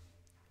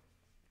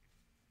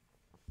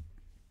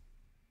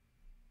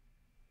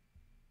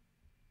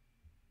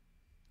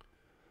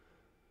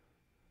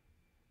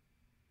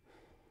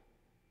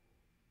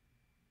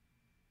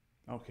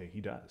 Okay,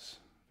 he does.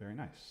 Very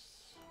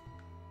nice.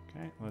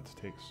 Okay, let's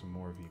take some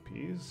more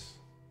VPs.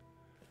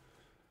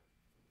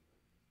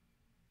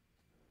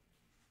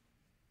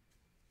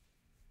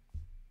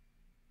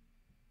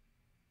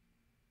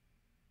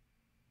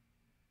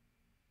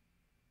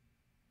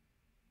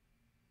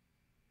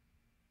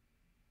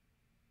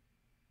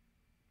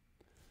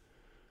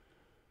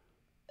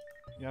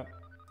 Yep,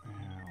 and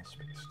I'll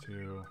space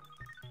 2.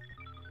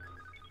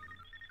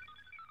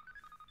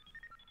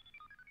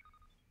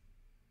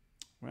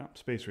 Well,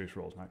 space race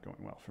roll is not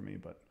going well for me,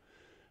 but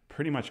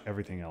pretty much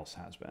everything else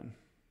has been.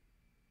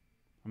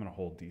 I'm going to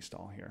hold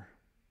D-stall here.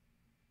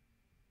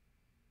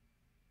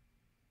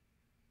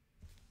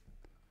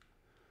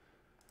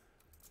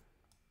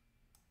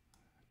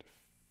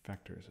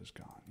 Defectors is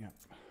gone, yep.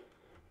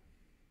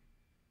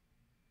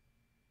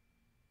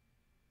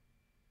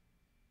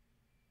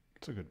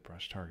 It's a good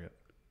brush target.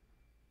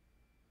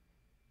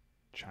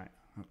 China,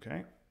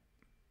 okay.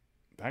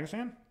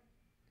 Pakistan?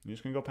 You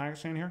just gonna go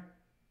Pakistan here?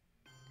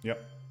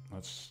 Yep,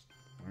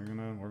 we're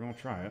gonna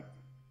try it.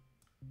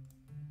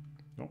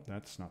 Nope,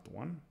 that's not the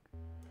one.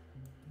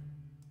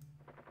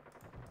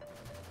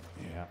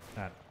 Yeah,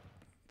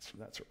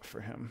 that's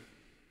for him.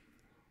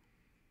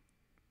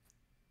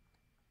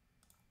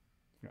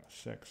 Got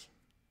 6.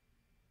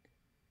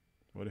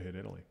 Would have hit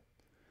Italy.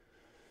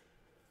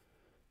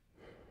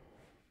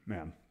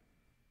 Man.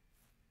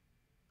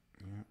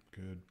 Yeah,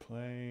 good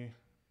play.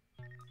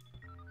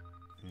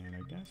 And I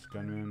guess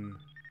gunman.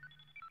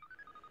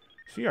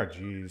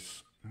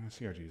 CRGs.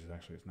 CRGs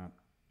is not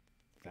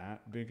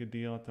that big a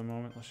deal at the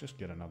moment. Let's just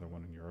get another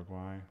one in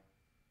Uruguay.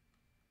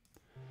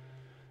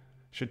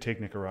 Should take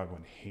Nicaragua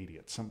and Haiti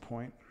at some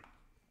point.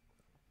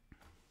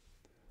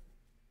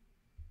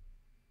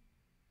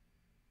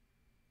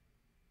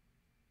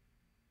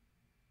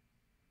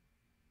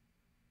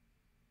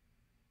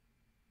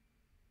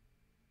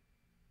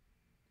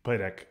 Play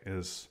deck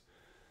is.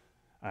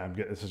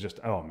 This is just.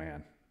 Oh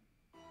man.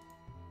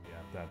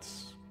 Yeah,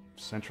 that's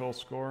central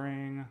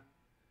scoring.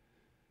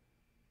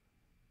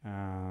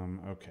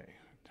 Okay.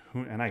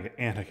 And I get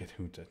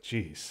Junta.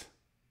 Jeez.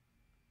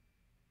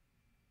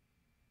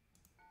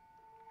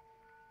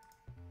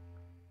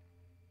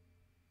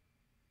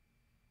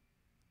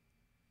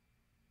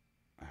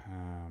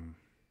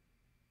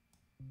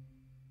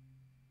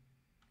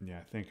 Yeah,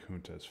 I think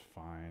Junta's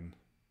fine.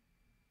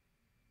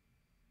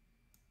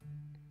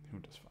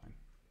 Junta's fine.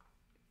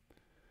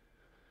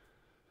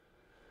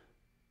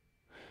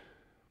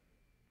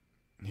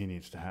 He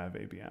needs to have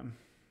ABM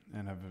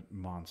and have a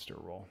monster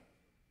roll.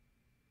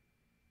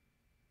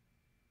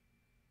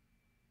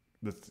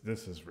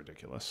 This is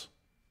ridiculous.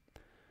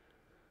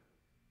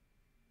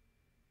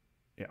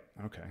 Yeah,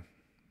 okay.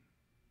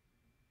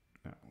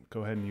 Now,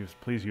 go ahead and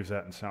please use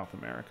that in South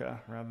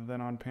America rather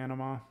than on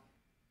Panama.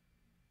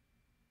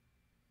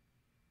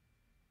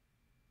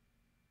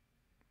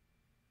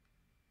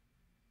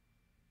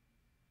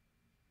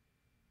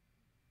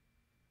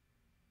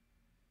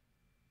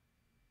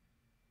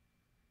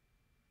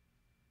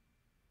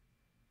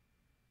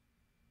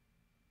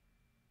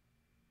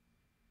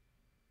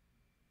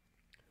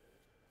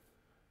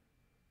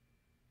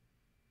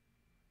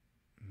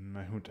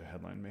 My Junta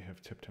headline may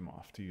have tipped him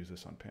off to use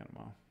this on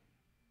Panama.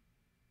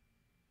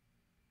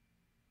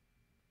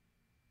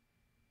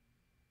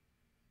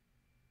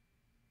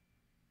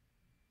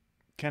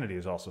 Kennedy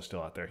is also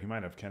still out there. He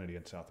might have Kennedy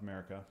in South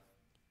America.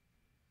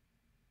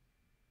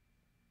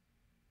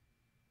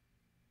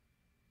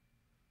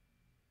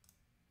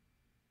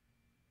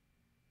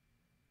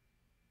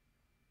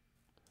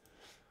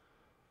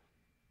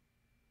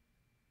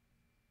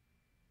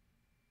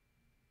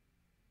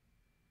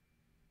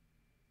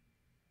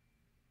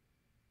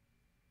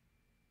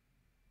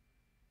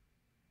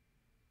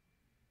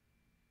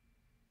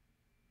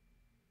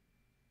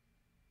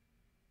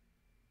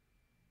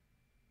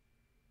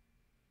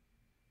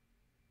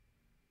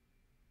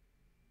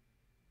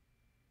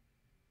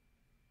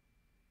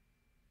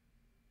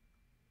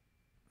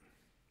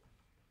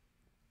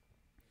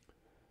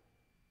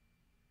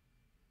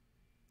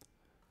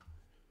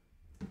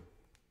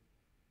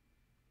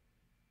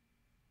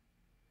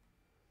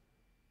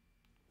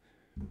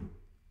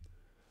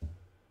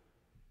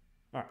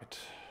 All right.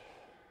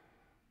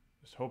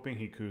 Just hoping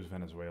he coups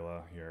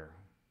Venezuela here.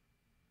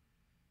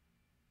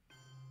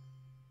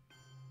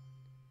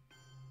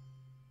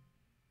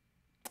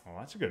 Oh,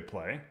 that's a good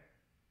play.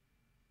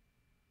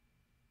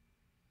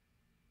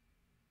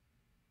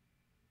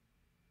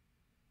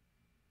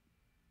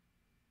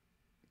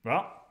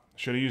 Well,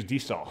 should have used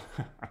D-stall.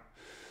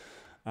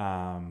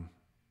 um,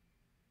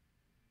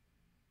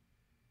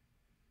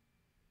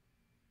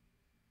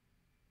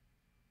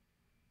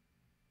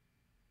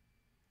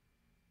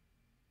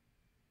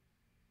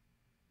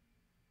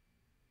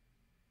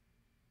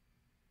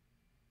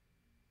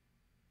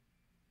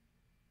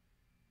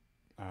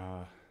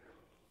 uh,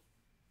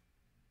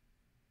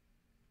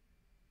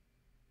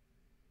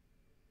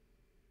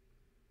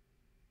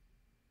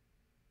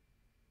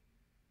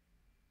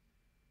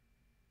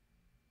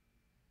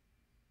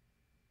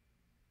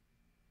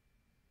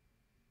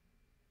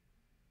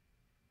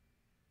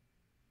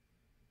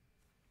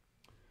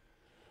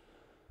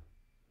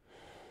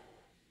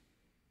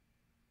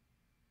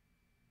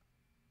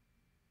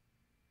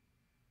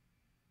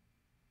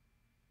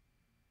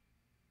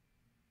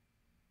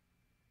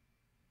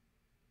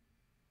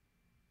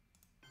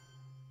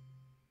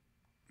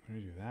 let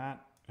me do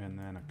that, and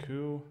then a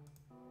coup,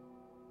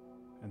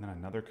 and then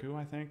another coup,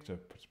 I think, to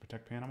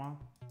protect Panama.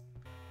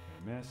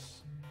 Okay,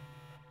 miss.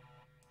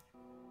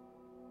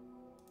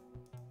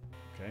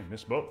 Okay,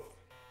 miss both.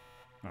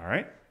 All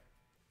right.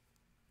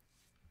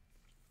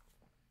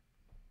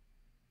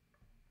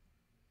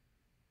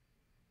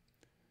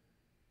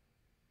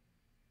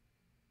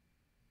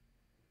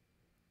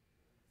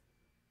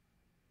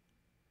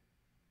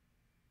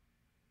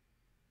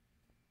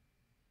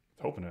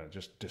 Hoping to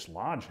just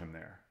dislodge him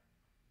there.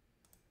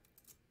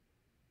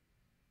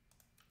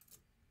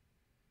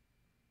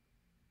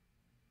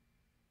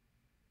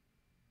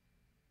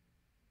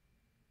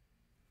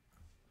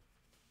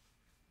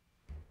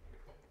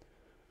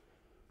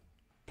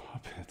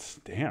 Puppets.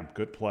 Damn,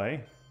 good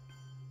play.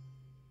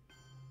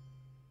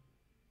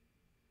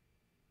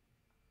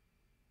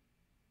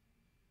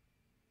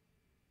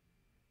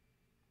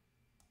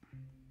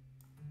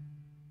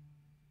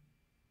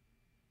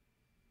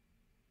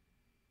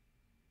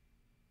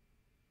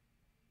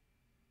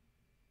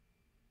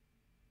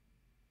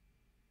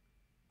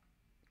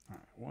 All right,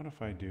 what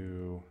if I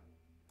do...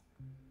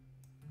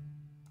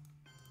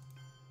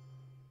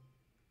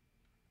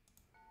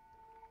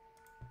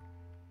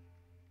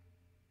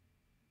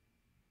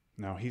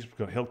 No,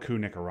 he'll coup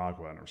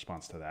Nicaragua in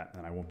response to that,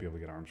 and I won't be able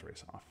to get arms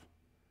race off.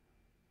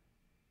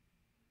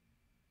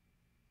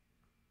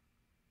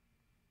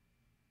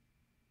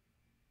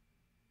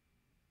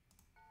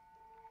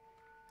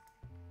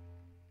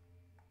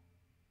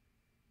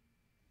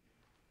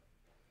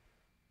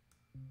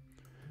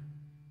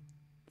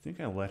 I think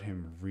I let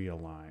him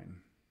realign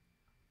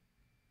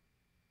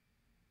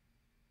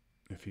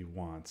if he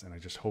wants, and I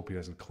just hope he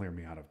doesn't clear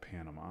me out of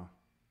Panama.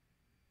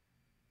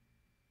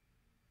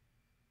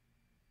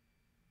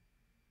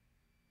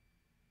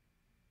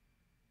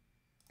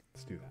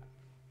 Let's do that.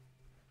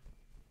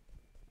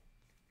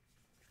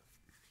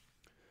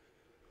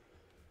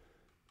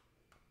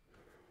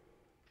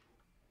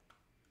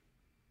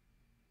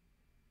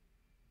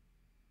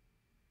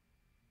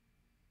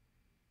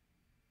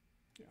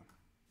 Yeah.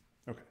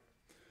 Okay.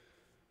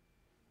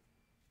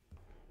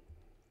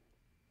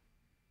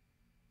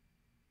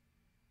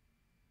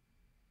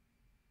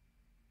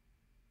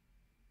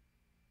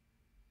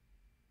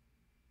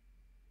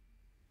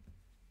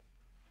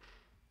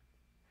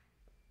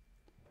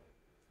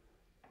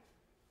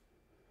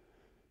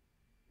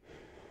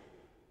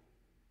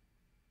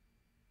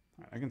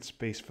 All right, I can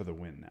space for the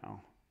win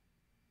now.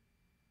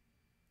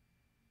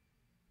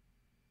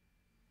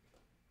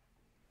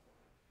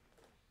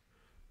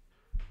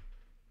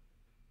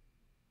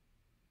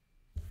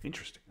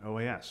 Interesting.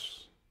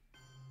 OAS.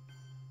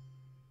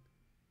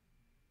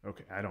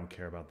 Okay, I don't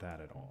care about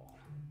that at all.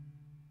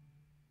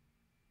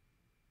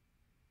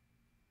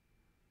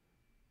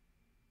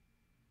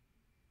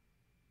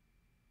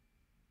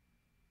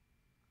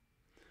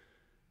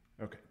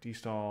 Okay,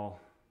 D-stall.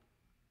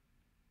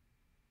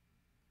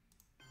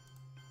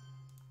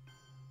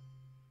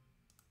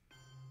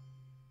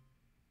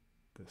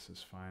 This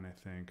is fine, I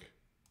think.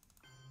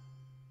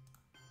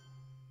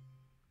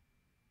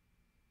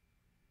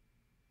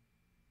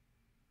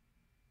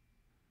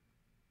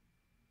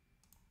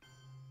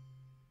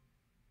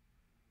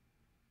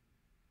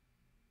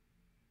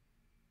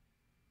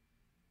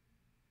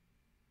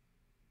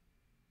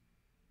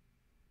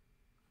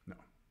 No.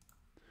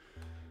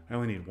 I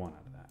only need one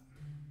out of that.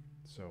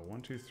 So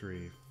 1, 2,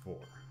 3, 4,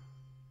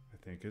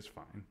 I think is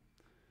fine.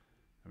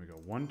 Then we go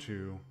 1,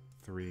 2,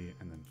 3,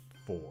 and then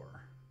 4.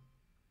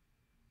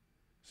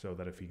 So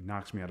that if he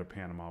knocks me out of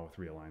Panama with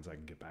realigns, I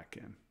can get back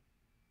in.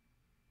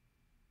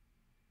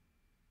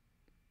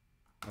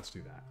 Let's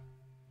do that.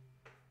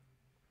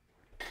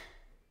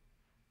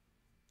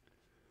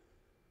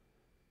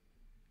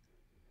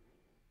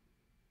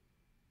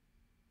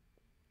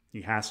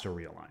 He has to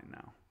realign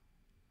now,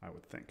 I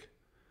would think.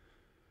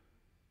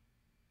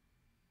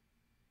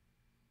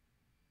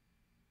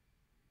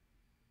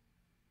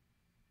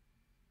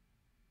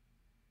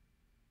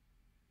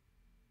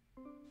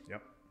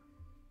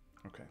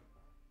 Okay.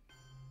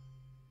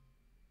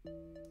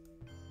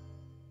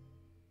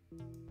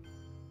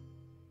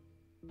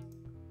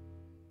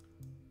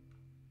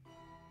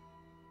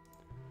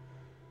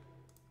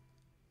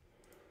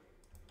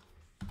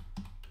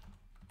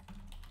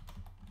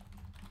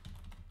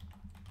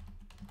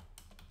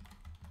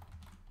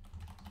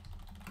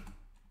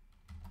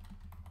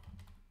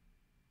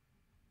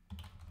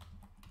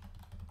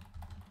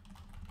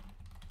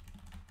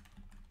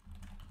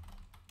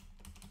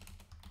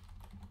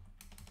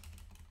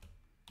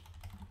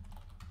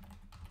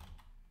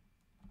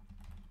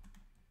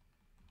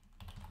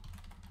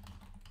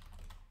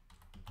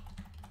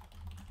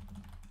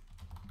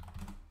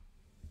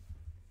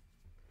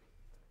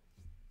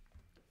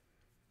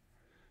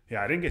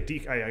 Yeah, I didn't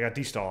get I got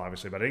D-stall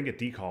obviously, but I didn't get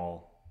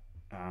decall.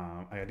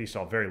 I got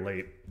D-stall very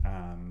late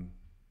and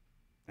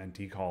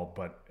decalled,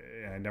 but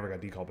I never got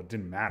decalled. But it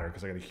didn't matter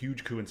because I got a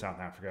huge coup in South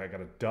Africa. I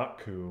got a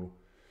duck coup.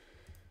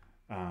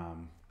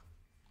 Um,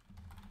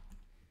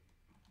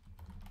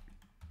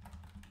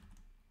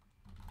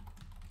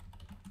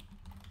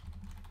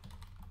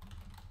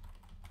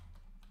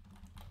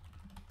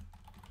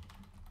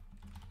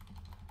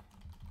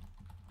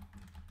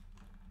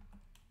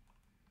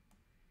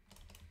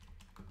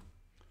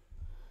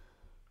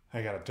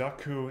 I got a duck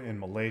coup in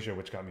Malaysia,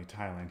 which got me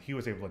Thailand. He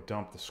was able to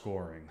dump the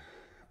scoring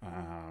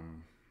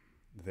um,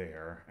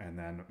 there, and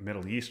then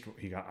Middle East,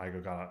 I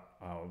got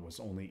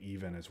was only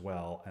even as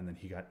well, and then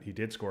he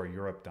did score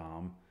Europe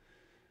Dom,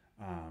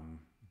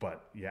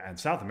 but yeah, and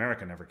South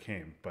America never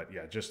came, but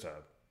yeah, just a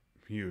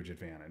huge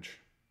advantage.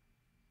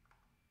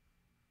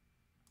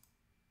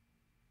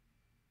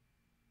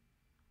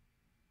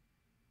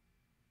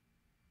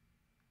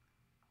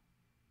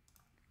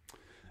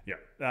 Yeah,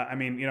 I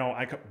mean,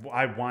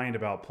 I whined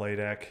about play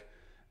deck.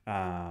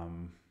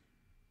 Um,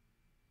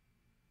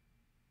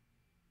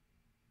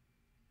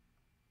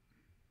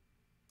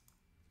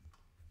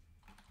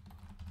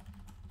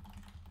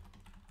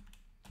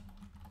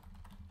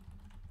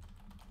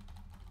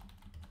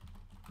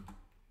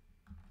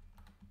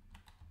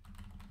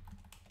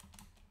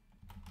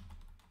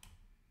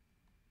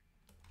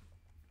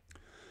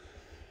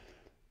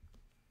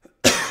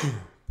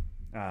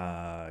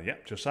 yeah,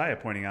 Josiah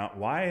pointing out,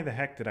 why the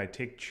heck did I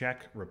take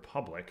Czech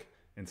Republic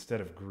instead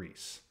of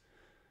Greece?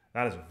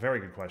 That is a very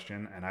good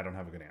question, and I don't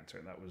have a good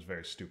answer. That was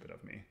very stupid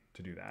of me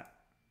to do that.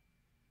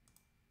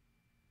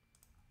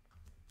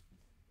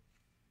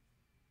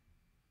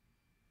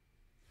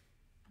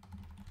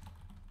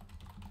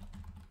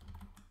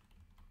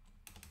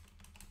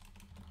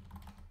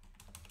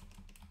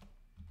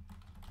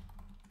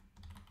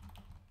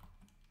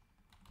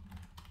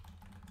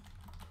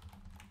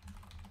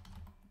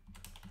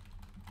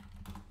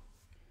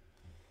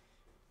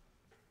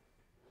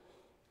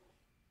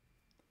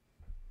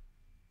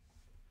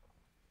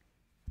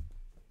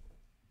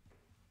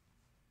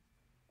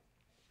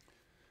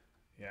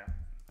 Yeah.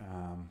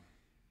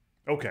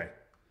 Okay.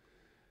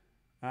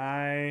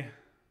 I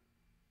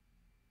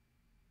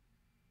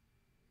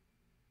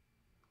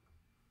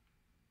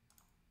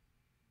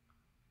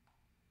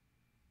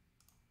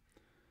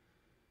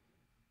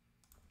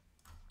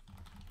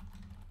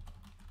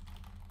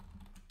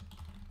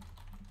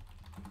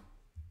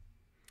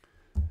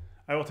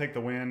I will take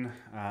the win.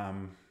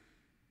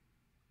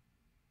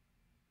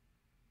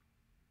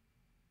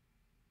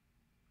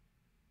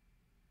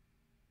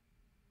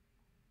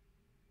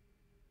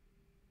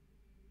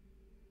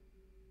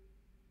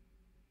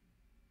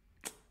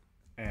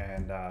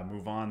 And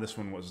move on. This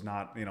one was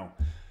not,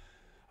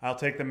 I'll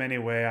take them any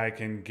way I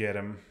can get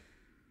them.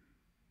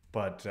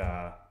 But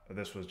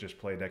this was just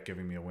play deck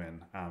giving me a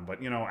win.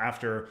 But,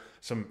 after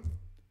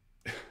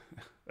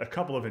a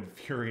couple of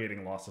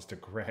infuriating losses to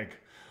Greg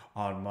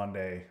on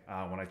Monday,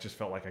 when I just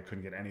felt like I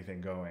couldn't get anything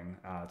going,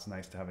 it's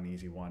nice to have an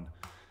easy one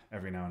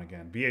every now and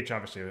again. BH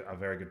obviously a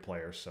very good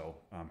player, so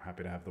I'm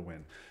happy to have the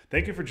win.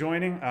 Thank you for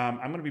joining.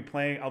 I'll be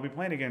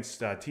playing against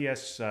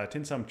TS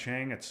Tinsum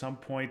Chang at some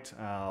point.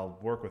 I'll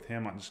work with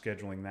him on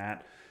scheduling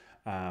that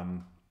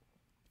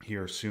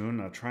here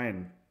soon. I'll try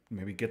and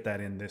maybe get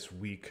that in this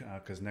week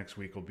because next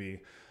week will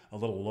be a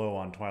little low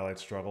on Twilight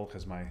Struggle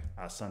because my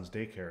son's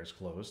daycare is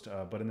closed.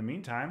 But in the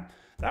meantime,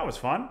 that was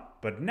fun.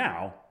 But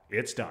now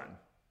it's done.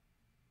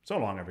 So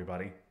long,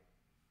 everybody.